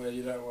the one where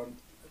you don't want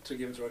to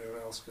give it to anyone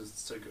else because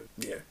it's too good.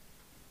 Yeah.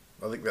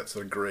 I think that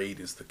sort of greed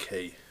is the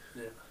key.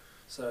 Yeah.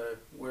 So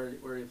where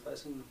are you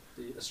placing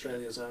the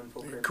Australia's own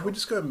full cream? Could we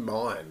just go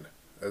mine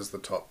as the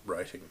top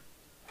rating?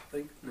 I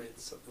think it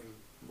needs something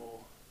more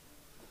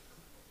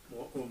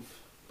oomph.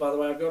 By the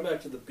way, I've gone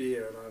back to the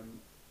beer and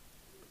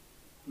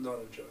I'm not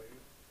enjoying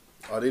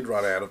it. I did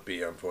run out of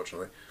beer,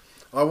 unfortunately.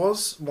 I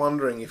was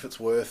wondering if it's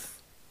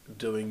worth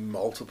doing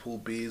multiple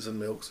beers and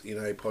milks in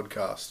a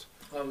podcast,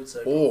 I would say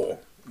or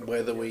probably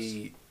whether yes.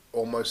 we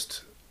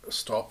almost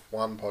stop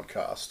one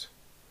podcast,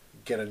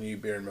 get a new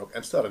beer and milk,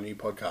 and start a new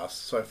podcast.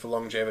 So for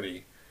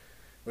longevity,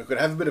 we could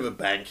have a bit of a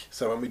bank.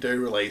 So when we do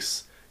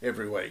release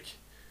every week,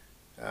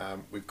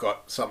 we've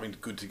got something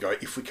good to go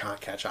if we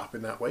can't catch up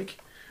in that week.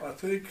 I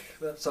think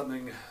that's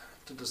something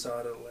to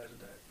decide at a later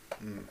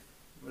date. Mm.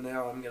 But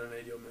now I'm going to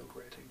need your milk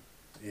rating.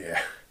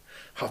 Yeah,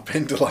 I've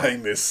been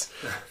delaying this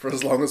for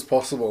as long as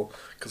possible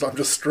because I'm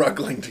just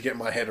struggling to get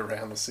my head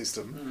around the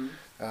system.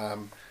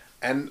 Mm-hmm.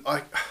 And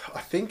I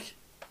think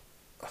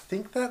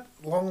that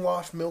long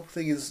life milk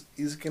thing is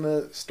going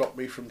to stop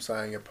me from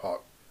saying a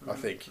pot. Mm-hmm. I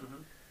think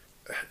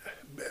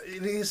Mm-hmm.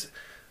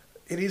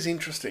 it is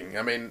interesting.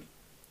 I mean,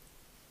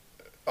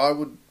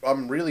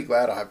 I'm really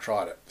glad I have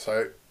tried it.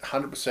 So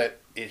 100%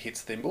 it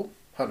hits thimble.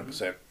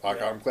 100%.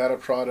 Yeah. I'm glad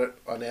I've tried it.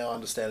 I now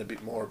understand a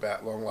bit more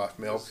about long life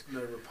milk.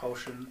 There's no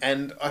repulsion.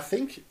 And I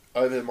think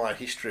over my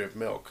history of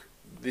milk,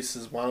 this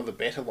is one of the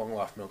better long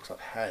life milks I've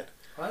had.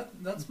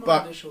 That's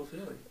my initial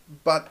feeling.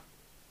 But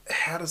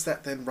how does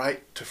that then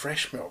rate to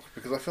fresh milk?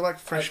 Because I feel like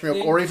fresh milk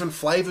think- or even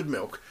flavoured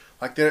milk,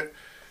 like they're...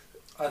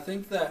 I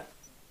think that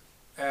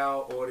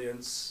our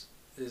audience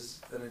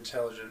is an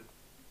intelligent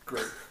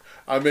group.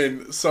 I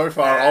mean, so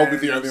far I'll be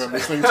the only one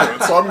listening to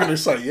it, so I'm going to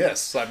say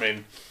yes. I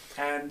mean,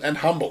 and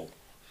humble.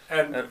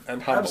 And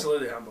humble.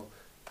 Absolutely humble.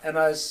 And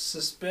I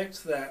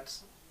suspect that,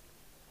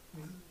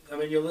 I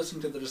mean, you're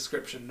listening to the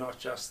description, not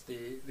just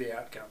the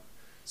outcome.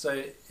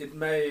 So it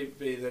may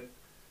be that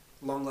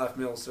long life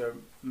milks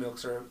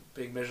are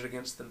being measured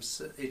against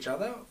each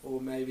other,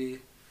 or maybe,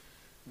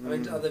 I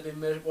mean, are they being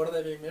measured? What are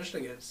they being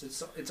measured against?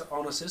 It's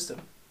on a system,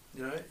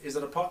 you know. Is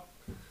it a pot?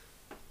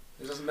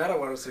 It doesn't matter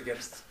what it's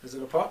against. Is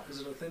it a pot? Is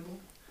it a thimble?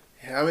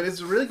 Yeah, I mean,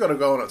 it's really got to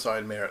go on its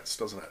own merits,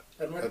 doesn't it?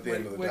 And at the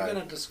end of the day, we're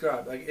going to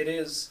describe, like, it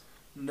is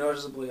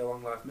noticeably a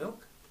long life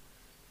milk.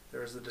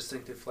 There is a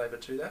distinctive flavour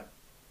to that.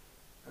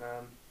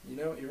 You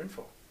know what you're in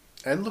for.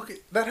 And look,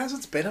 that has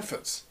its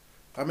benefits.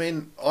 I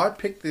mean, I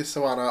picked this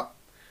one up,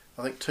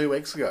 I think 2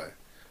 weeks ago.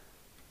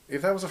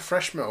 If that was a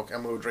fresh milk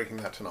and we were drinking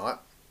that tonight,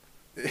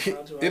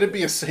 it'd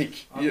be a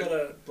sink. I've got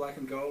a black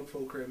and gold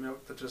full cream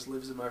milk that just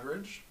lives in my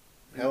fridge.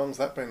 How long's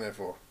that been there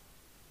for?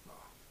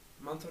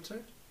 A month or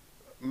two.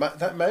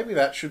 Maybe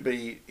that should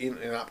be in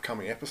an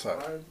upcoming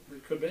episode.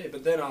 It could be,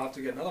 but then I'll have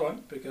to get another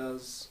one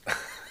because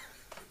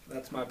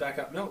that's my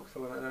backup milk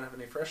for when I don't have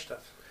any fresh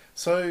stuff.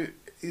 So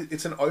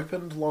it's an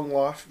opened long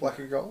life black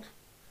and gold?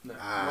 No,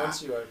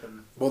 once you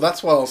open... Well,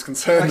 that's why I was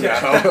concerned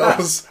about. I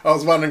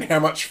was wondering how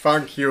much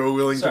funk you were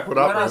willing to put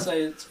up with. When I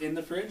say it's in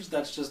the fridge,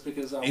 that's just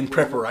because I'm... In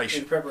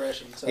preparation. In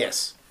preparation. So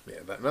yes. Yeah,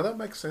 that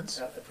makes sense.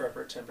 At the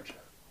appropriate temperature.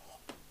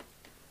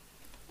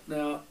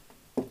 Now,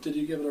 did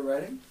you give it a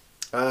rating?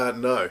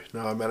 No,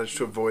 I managed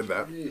to avoid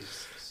that.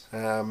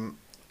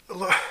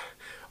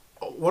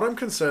 What I'm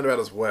concerned about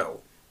as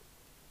well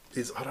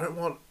is I don't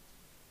want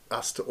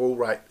us to all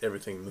rate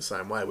everything the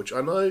same way, which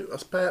I know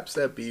perhaps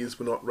our beers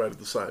were not rated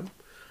the same,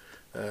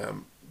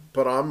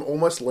 but I'm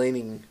almost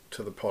leaning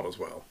to the pot as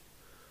well.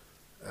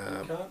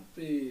 You can't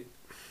be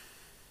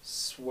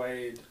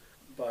swayed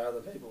by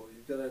other people.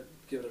 You've got to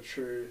give it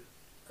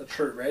a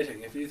true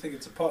rating. If you think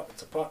it's a pot,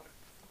 it's a pot.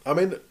 I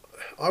mean,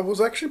 I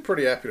was actually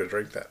pretty happy to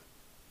drink that.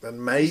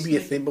 And maybe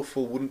a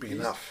thimbleful wouldn't be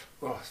enough.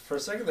 Well, for a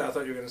second there, I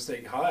thought you were going to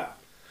sneak higher.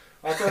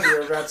 I thought you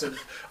were about to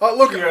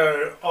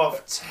go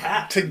off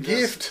tap. To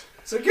gift.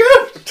 It's a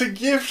gift! To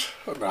gift.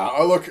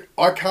 No, look,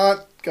 I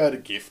can't go to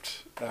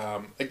gift.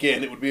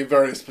 Again, it would be a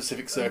very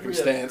specific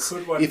circumstance.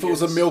 Really, if it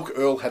was a milk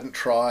Earl hadn't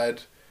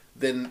tried,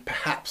 then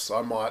perhaps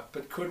I might.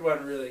 But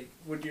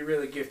would you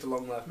really gift a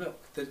long life milk?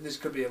 This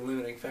could be a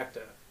limiting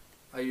factor.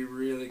 Are you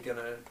really going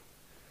to...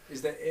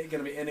 Is there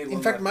going to be any long life?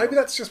 In fact, maybe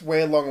that's just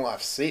where long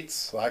life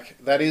sits.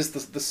 Like, that is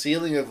the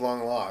ceiling of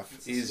long life.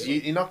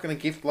 You're not going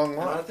to gift long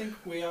life. And I think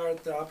we are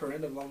at the upper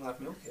end of long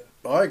life milk here.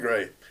 I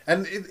agree.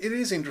 And it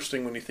is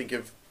interesting when you think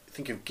of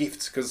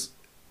gifts, because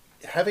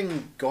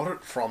having got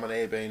it from an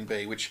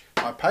Airbnb, which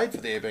I paid for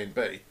the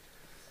Airbnb,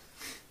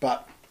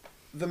 but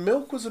the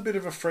milk was a bit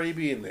of a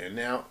freebie in there.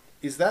 Now,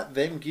 is that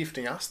them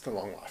gifting us the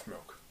long life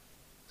milk?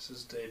 This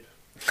is deep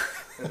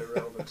and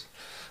irrelevant.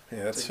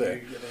 Yeah, that's fair.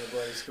 You getting a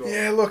bloody score.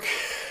 Yeah, look,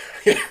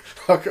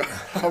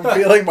 I'm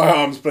feeling my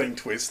arms being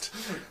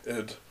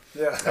twisted.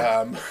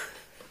 Yeah.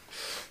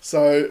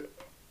 So,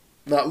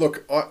 no,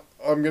 look,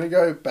 I'm going to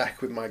go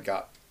back with my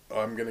gut.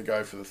 I'm going to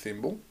go for the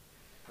thimble.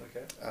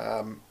 Okay.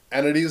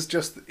 And it is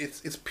just,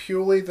 it's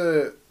purely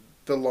the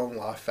long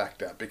life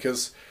factor,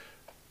 because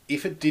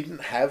if it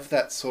didn't have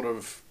that sort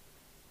of,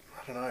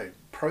 I don't know,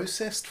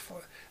 processed...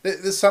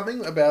 There's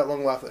something about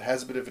long life that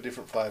has a bit of a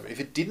different flavour.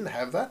 If it didn't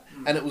have that,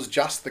 and it was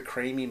just the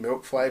creamy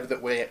milk flavour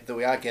that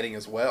we are getting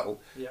as well,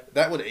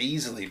 that would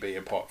easily be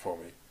a pot for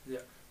me. Yeah.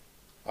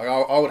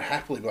 I would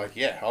happily be like,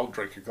 yeah, I'll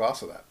drink a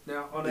glass of that.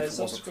 Now, on a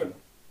subsequent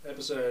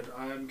episode,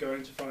 I am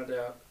going to find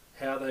out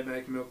how they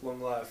make milk long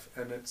life,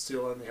 and it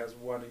still only has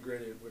one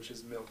ingredient, which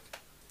is milk.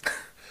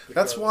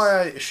 That's why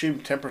I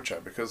assumed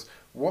temperature, because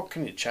what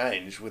can you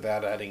change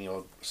without adding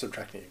or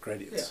subtracting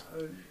ingredients?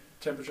 Yeah,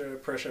 temperature,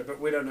 pressure, but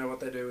we don't know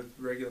what they do with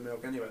regular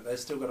milk anyway. They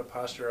still got to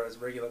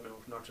pasteurise regular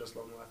milk, not just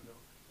long life milk.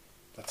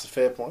 That's a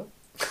fair point.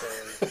 So,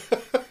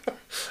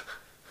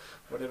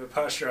 whatever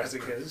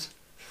pasteurising is,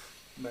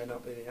 may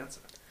not be the answer.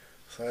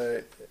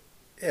 So,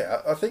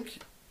 yeah, I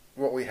think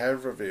what we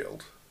have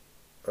revealed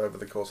over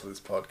the course of this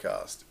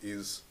podcast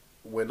is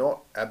we're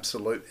not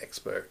absolute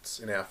experts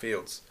in our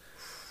fields.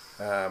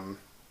 But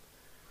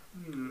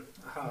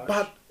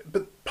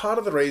part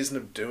of the reason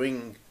of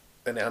doing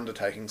an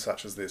undertaking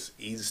such as this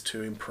is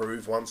to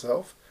improve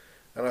oneself,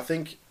 and I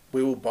think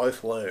we will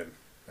both learn,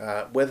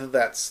 whether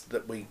that's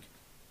that we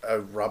are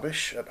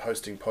rubbish at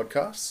hosting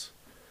podcasts,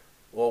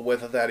 or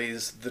whether that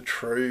is the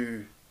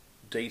true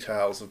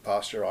details of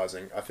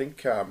pasteurising. I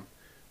think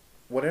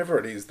whatever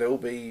it is, there will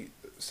be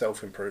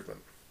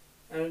self-improvement.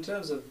 And in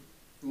terms of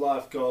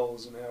life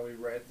goals and how we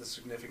rate the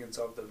significance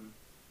of them,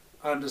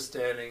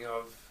 understanding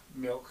of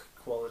milk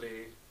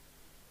quality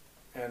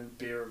and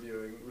beer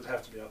reviewing would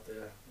have to be up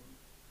there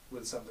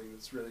with something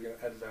that's really going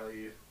to add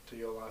value to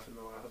your life and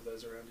the life of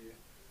those around you.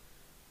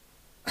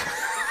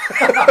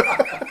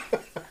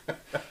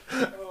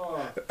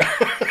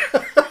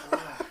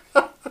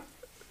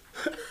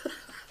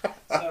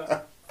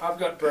 So, I've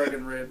got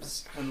broken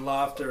ribs and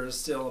laughter is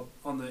still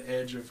on the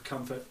edge of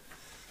comfort.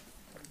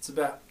 It's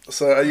about.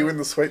 So are you in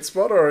the sweet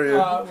spot, or are you...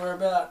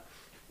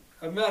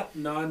 I'm about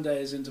 9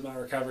 days into my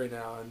recovery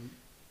now, and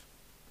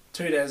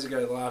 2 days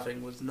ago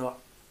laughing was not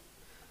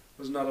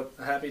a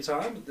happy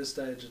time. At this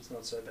stage, it's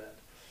not so bad.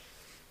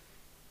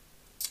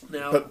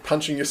 Now, But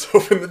punching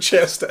yourself in the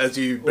chest as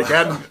you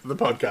began the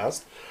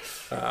podcast.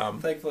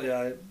 Thankfully,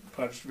 I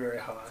punched very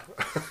high.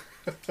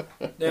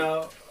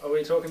 Now, are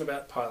we talking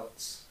about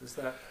pilots? Is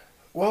that...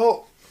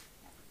 Well,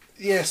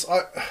 yes,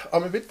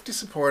 I'm a bit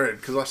disappointed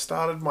because I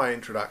started my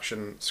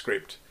introduction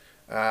script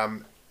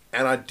and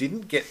I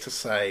didn't get to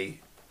say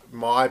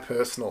my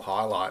personal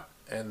highlight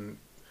and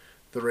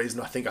the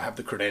reason I think I have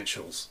the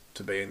credentials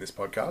to be in this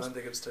podcast. I don't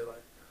think it's too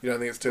late. You don't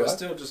think it's too We're late?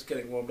 still just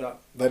getting warmed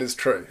up. That is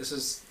true. This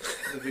is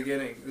the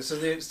beginning. This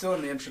is still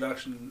in the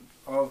introduction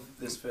of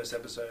this first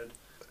episode,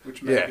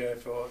 which may go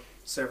for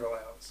several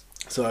hours.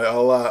 So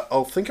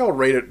I'll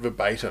read it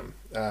verbatim,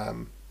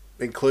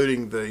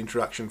 including the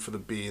introduction for the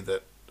beer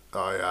that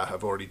I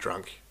have already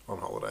drunk on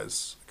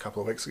holidays a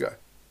couple of weeks ago.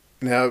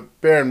 Now,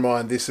 bear in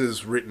mind this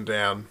is written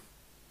down,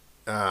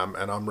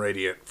 and I'm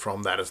reading it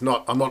from that.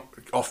 I'm not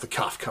off the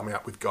cuff coming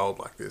up with gold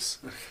like this.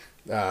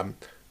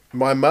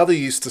 My mother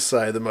used to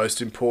say the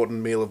most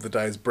important meal of the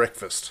day is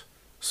breakfast.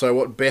 So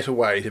what better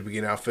way to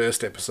begin our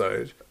first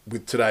episode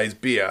with today's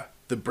beer,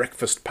 the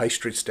Breakfast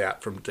Pastry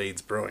Stout from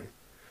Deeds Brewing.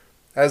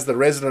 As the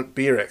resident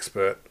beer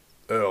expert,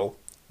 Earl,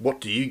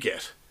 what do you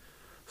get?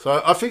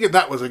 So I figured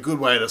that was a good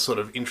way to sort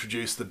of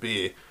introduce the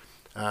beer.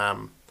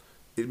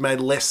 It made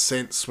less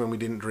sense when we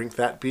didn't drink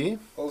that beer.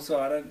 Also,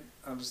 I don't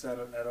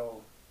understand it at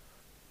all.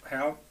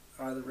 How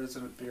are the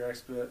resident beer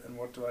expert and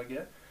what do I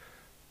get?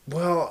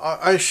 Well,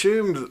 I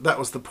assumed that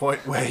was the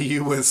point where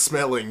you were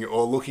smelling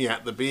or looking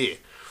at the beer.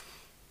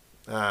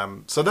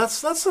 So that's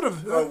sort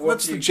of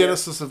that's the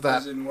genesis of that.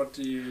 As in, what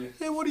do you?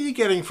 Yeah, what are you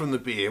getting from the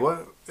beer?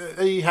 What,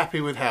 are you happy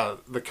with how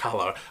the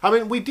colour? I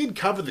mean, we did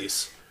cover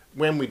this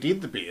when we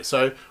did the beer,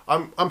 so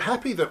I'm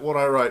happy that what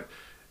I wrote,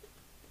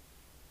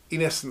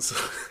 in essence,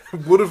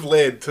 would have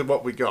led to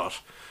what we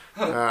got,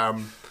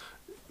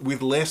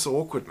 with less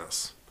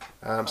awkwardness.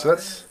 So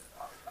that's.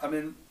 I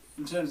mean,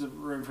 in terms of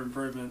room for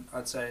improvement,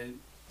 I'd say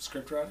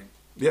script writing.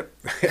 Yep.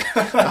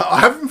 I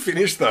haven't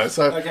finished though,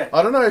 so okay.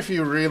 I don't know if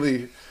you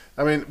really.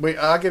 I mean, we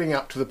are getting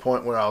up to the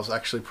point where I was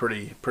actually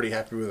pretty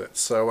happy with it.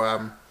 So,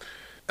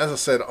 as I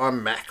said,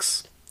 I'm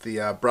Max,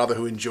 the brother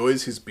who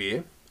enjoys his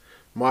beer.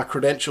 My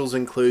credentials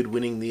include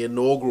winning the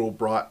inaugural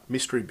Bright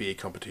Mystery Beer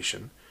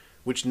competition,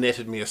 which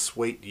netted me a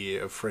sweet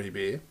year of free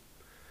beer.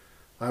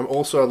 I'm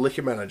also a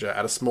liquor manager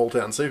at a small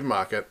town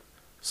supermarket,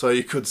 so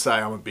you could say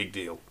I'm a big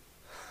deal.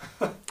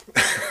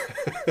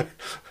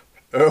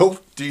 Earl,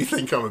 do you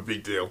think I'm a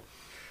big deal?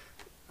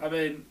 I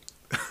mean,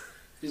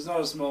 he's not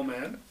a small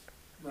man,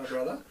 my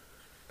brother.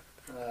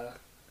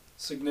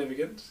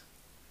 Significant.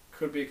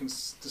 Could be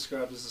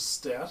described as a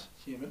stout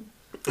human.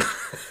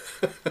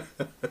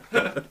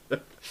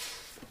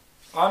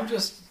 I'm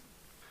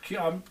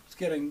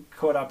getting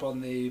caught up on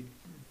the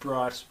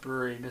Bright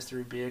Brewery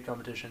Mystery Beer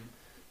competition.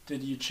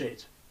 Did you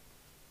cheat?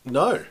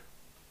 No.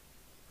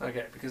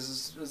 Okay,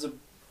 because as a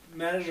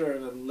manager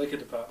of a liquor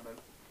department,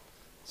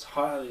 it's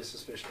highly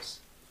suspicious.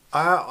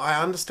 I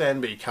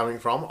understand where you're coming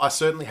from. I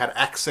certainly had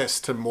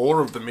access to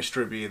more of the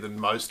mystery beer than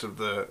most of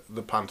the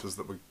punters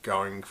that were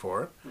going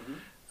for it.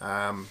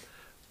 Mm-hmm.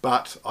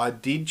 But I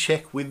did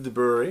check with the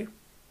brewery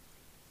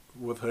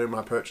with whom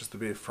I purchased the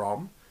beer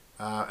from,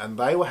 and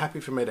they were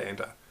happy for me to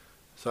enter.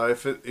 So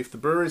if the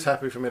brewery's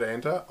happy for me to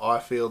enter, I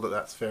feel that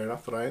that's fair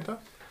enough that I enter.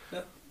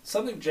 Now,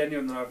 something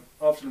genuine that I've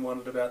often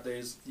wondered about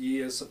these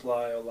years'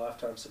 supply or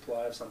lifetime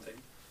supply of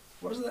something.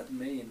 What does that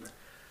mean?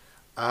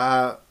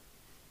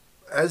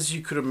 As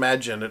you could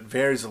imagine, it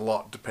varies a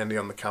lot depending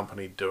on the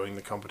company doing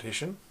the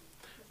competition.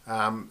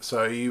 So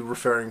are you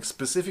referring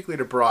specifically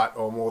to Bright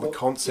or more the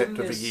concept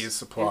of a year's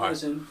supply?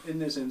 In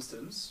this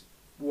instance,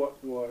 what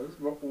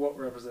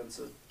represents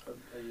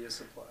a year's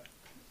supply?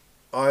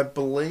 I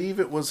believe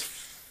it was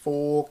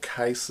 4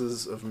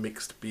 cases of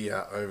mixed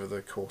beer over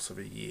the course of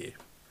a year.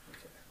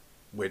 Okay.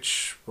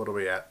 Which, what are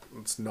we at?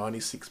 It's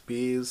 96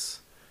 beers.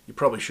 You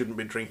probably shouldn't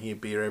be drinking a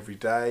beer every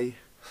day.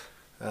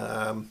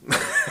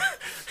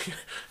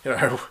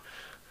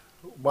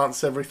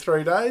 Once every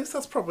 3 days.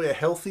 That's probably a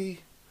healthy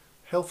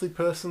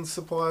person's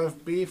supply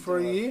of beer for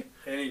a year.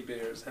 Any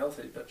beer is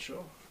healthy, but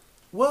sure.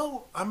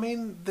 Well, I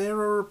mean, there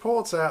are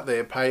reports out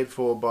there paid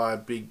for by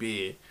Big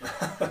Beer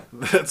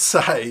that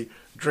say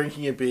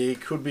drinking a beer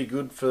could be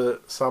good for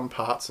some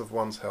parts of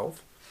one's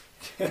health.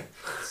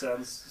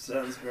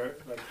 sounds very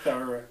like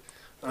thorough,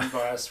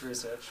 unbiased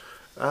research.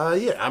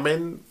 Yeah, I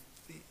mean,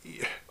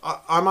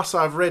 I must say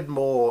I've read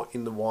more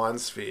in the wine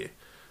sphere.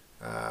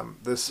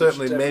 There's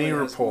certainly many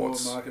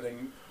reports. More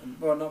marketing,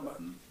 well, not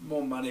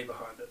more money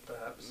behind it,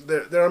 perhaps.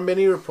 There are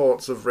many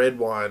reports of red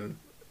wine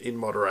in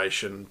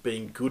moderation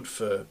being good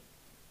for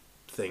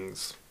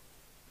things,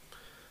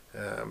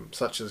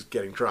 such as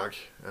getting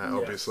drunk,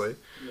 obviously.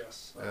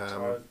 Yes,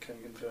 I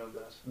can confirm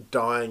that.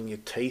 Dyeing your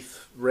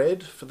teeth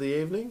red for the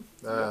evening.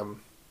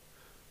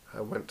 I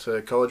went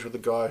to college with a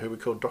guy who we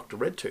called Dr.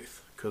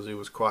 Redtooth because he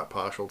was quite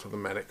partial to the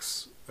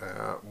Mannix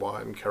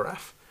wine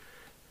carafe.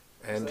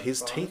 And that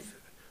his fine? teeth...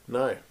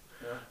 No.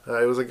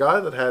 Yeah. It was a guy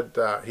that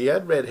had... he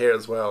had red hair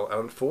as well. And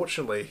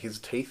unfortunately, his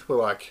teeth were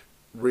like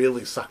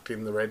really sucked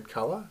in the red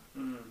colour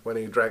when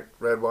he drank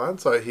red wine.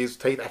 So his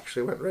teeth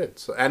actually went red.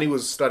 So, and he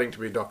was studying to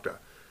be a doctor.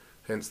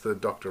 Hence the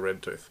Dr.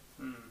 Red Tooth.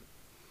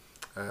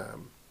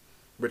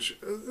 Which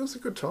it was a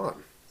good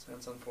time.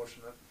 Sounds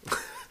unfortunate.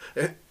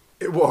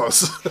 It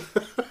was.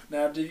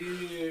 Now, do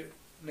you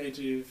need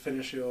to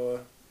finish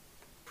your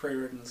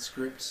pre-written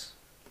script?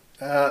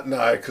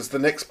 No, because the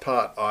next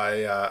part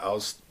I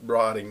was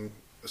writing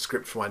a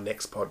script for my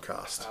next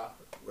podcast,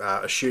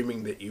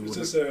 assuming that you would.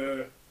 Is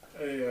this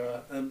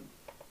an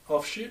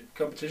offshoot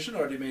competition,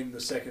 or do you mean the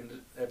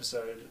second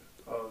episode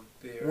of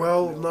the?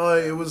 Well, no,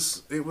 it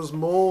was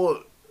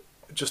more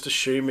just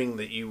assuming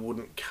that you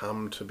wouldn't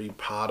come to be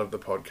part of the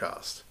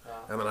podcast,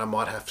 and then I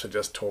might have to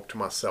just talk to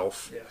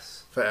myself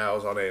for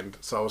hours on end.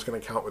 So I was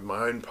going to come up with my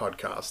own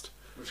podcast,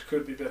 which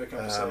could be better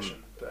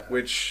conversation.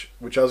 Which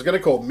I was going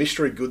to call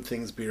Mystery Good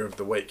Things Beer of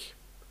the Week.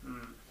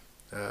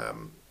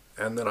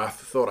 And then I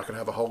thought I could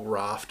have a whole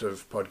raft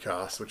of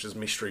podcasts, which is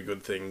Mystery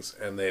Good Things,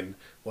 and then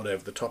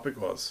whatever the topic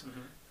was.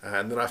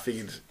 And then I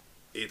figured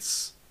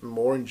it's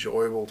more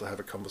enjoyable to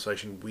have a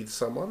conversation with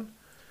someone.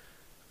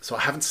 So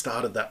I haven't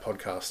started that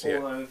podcast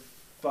yet. Although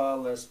far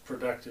less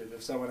productive.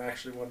 If someone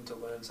actually wanted to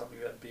learn something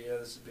about beer,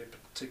 this would be a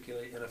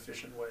particularly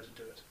inefficient way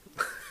to do it.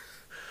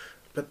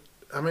 But,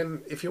 I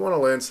mean, if you want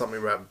to learn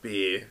something about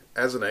beer,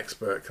 as an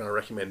expert, can I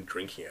recommend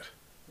drinking it?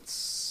 It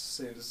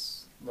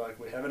seems like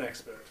we have an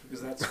expert,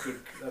 because that's good.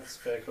 That's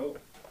very cool.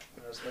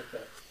 I respect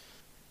that.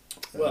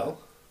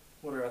 Well,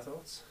 what are our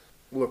thoughts?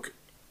 Look,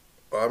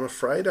 I'm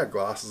afraid our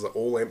glasses are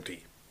all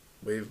empty.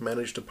 We've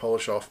managed to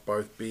polish off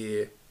both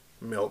beer,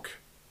 milk,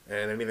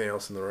 and anything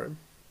else in the room.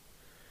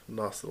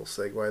 Nice little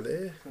segue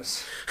there.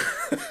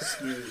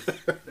 Smooth.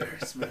 Very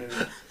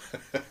smooth.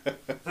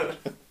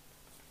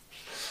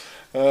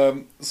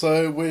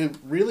 So we're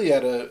really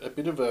at a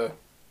bit of a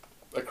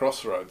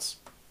crossroads.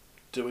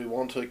 Do we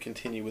want to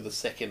continue with a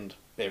second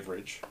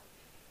beverage,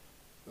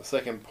 a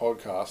second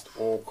podcast,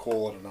 or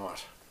call it a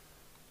night?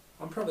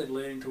 I'm probably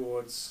leaning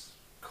towards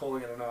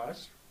calling it a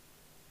night,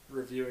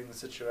 reviewing the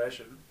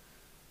situation,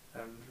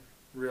 and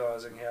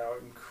realising how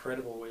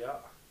incredible we are.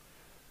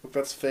 Look,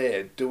 that's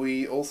fair. Do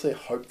we also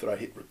hope that I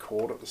hit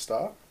record at the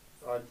start?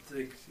 I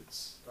think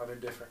I'm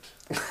indifferent.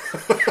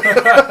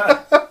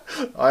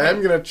 I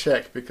am going to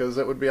check because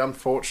it would be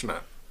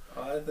unfortunate.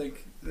 I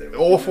think...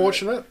 Or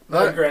fortunate?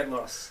 No great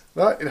loss.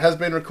 No, it has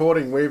been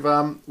recording.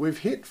 We've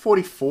hit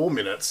 44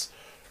 minutes.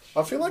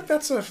 I feel like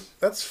that's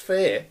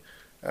fair.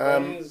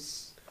 That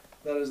is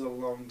a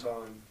long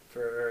time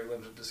for a very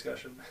limited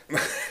discussion.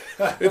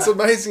 It's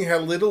amazing how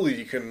little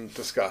you can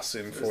discuss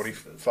in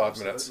 45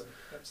 minutes.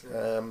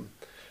 Absolutely.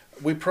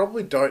 We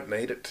probably don't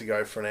need it to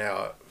go for an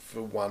hour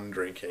for one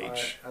drink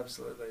each. I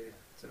absolutely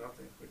do not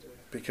think we do.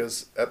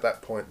 Because at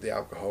that point, the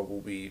alcohol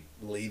will be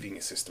leaving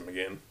your system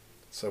again.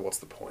 So what's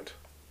the point?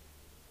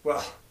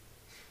 Well,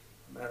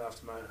 a man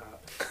after my own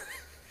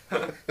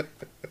heart.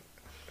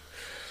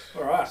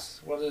 All right.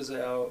 What is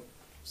our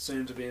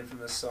soon-to-be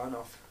infamous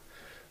sign-off?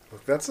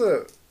 Look, that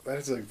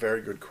is a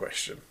very good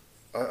question.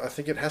 I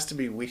think it has to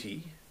be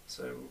witty.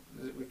 So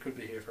we could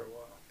be here for a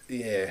while.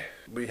 Yeah.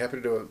 Were you happy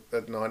to do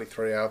a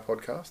 93-hour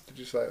podcast, did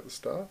you say at the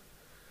start?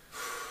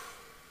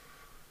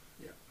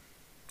 Yeah.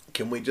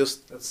 Can we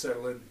just... Let's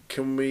settle in.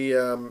 Can we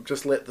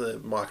just let the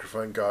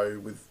microphone go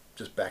with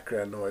just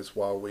background noise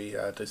while we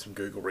do some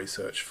Google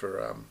research for...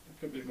 It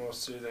could be more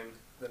soothing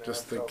than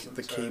just our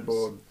the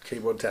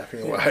keyboard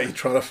tapping away,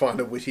 trying to find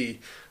a witty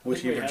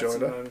rejoinder. We had some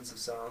rejoinder. moments of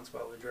silence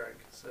while we drank.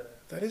 So.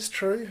 That is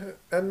true,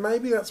 and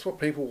maybe that's what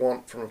people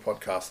want from a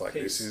podcast like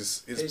this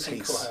is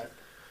peace.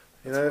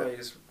 And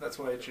quiet. That's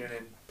why you tune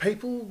in.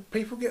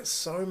 People get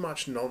so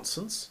much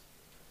nonsense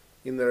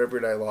in their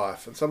everyday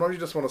life, and sometimes you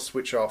just want to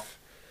switch off.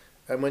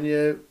 And when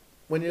you're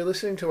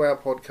listening to our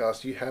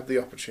podcast, you have the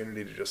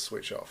opportunity to just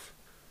switch off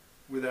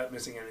without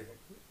missing anything.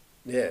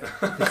 Yeah.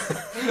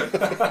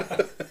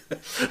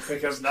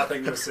 Because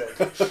nothing was said.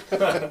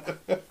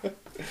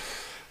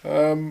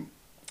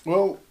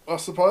 Well, I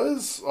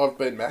suppose I've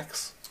been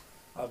Max.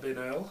 I've been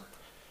Earl.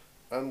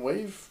 And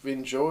we've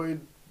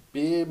enjoyed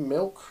beer,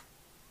 milk,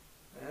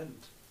 and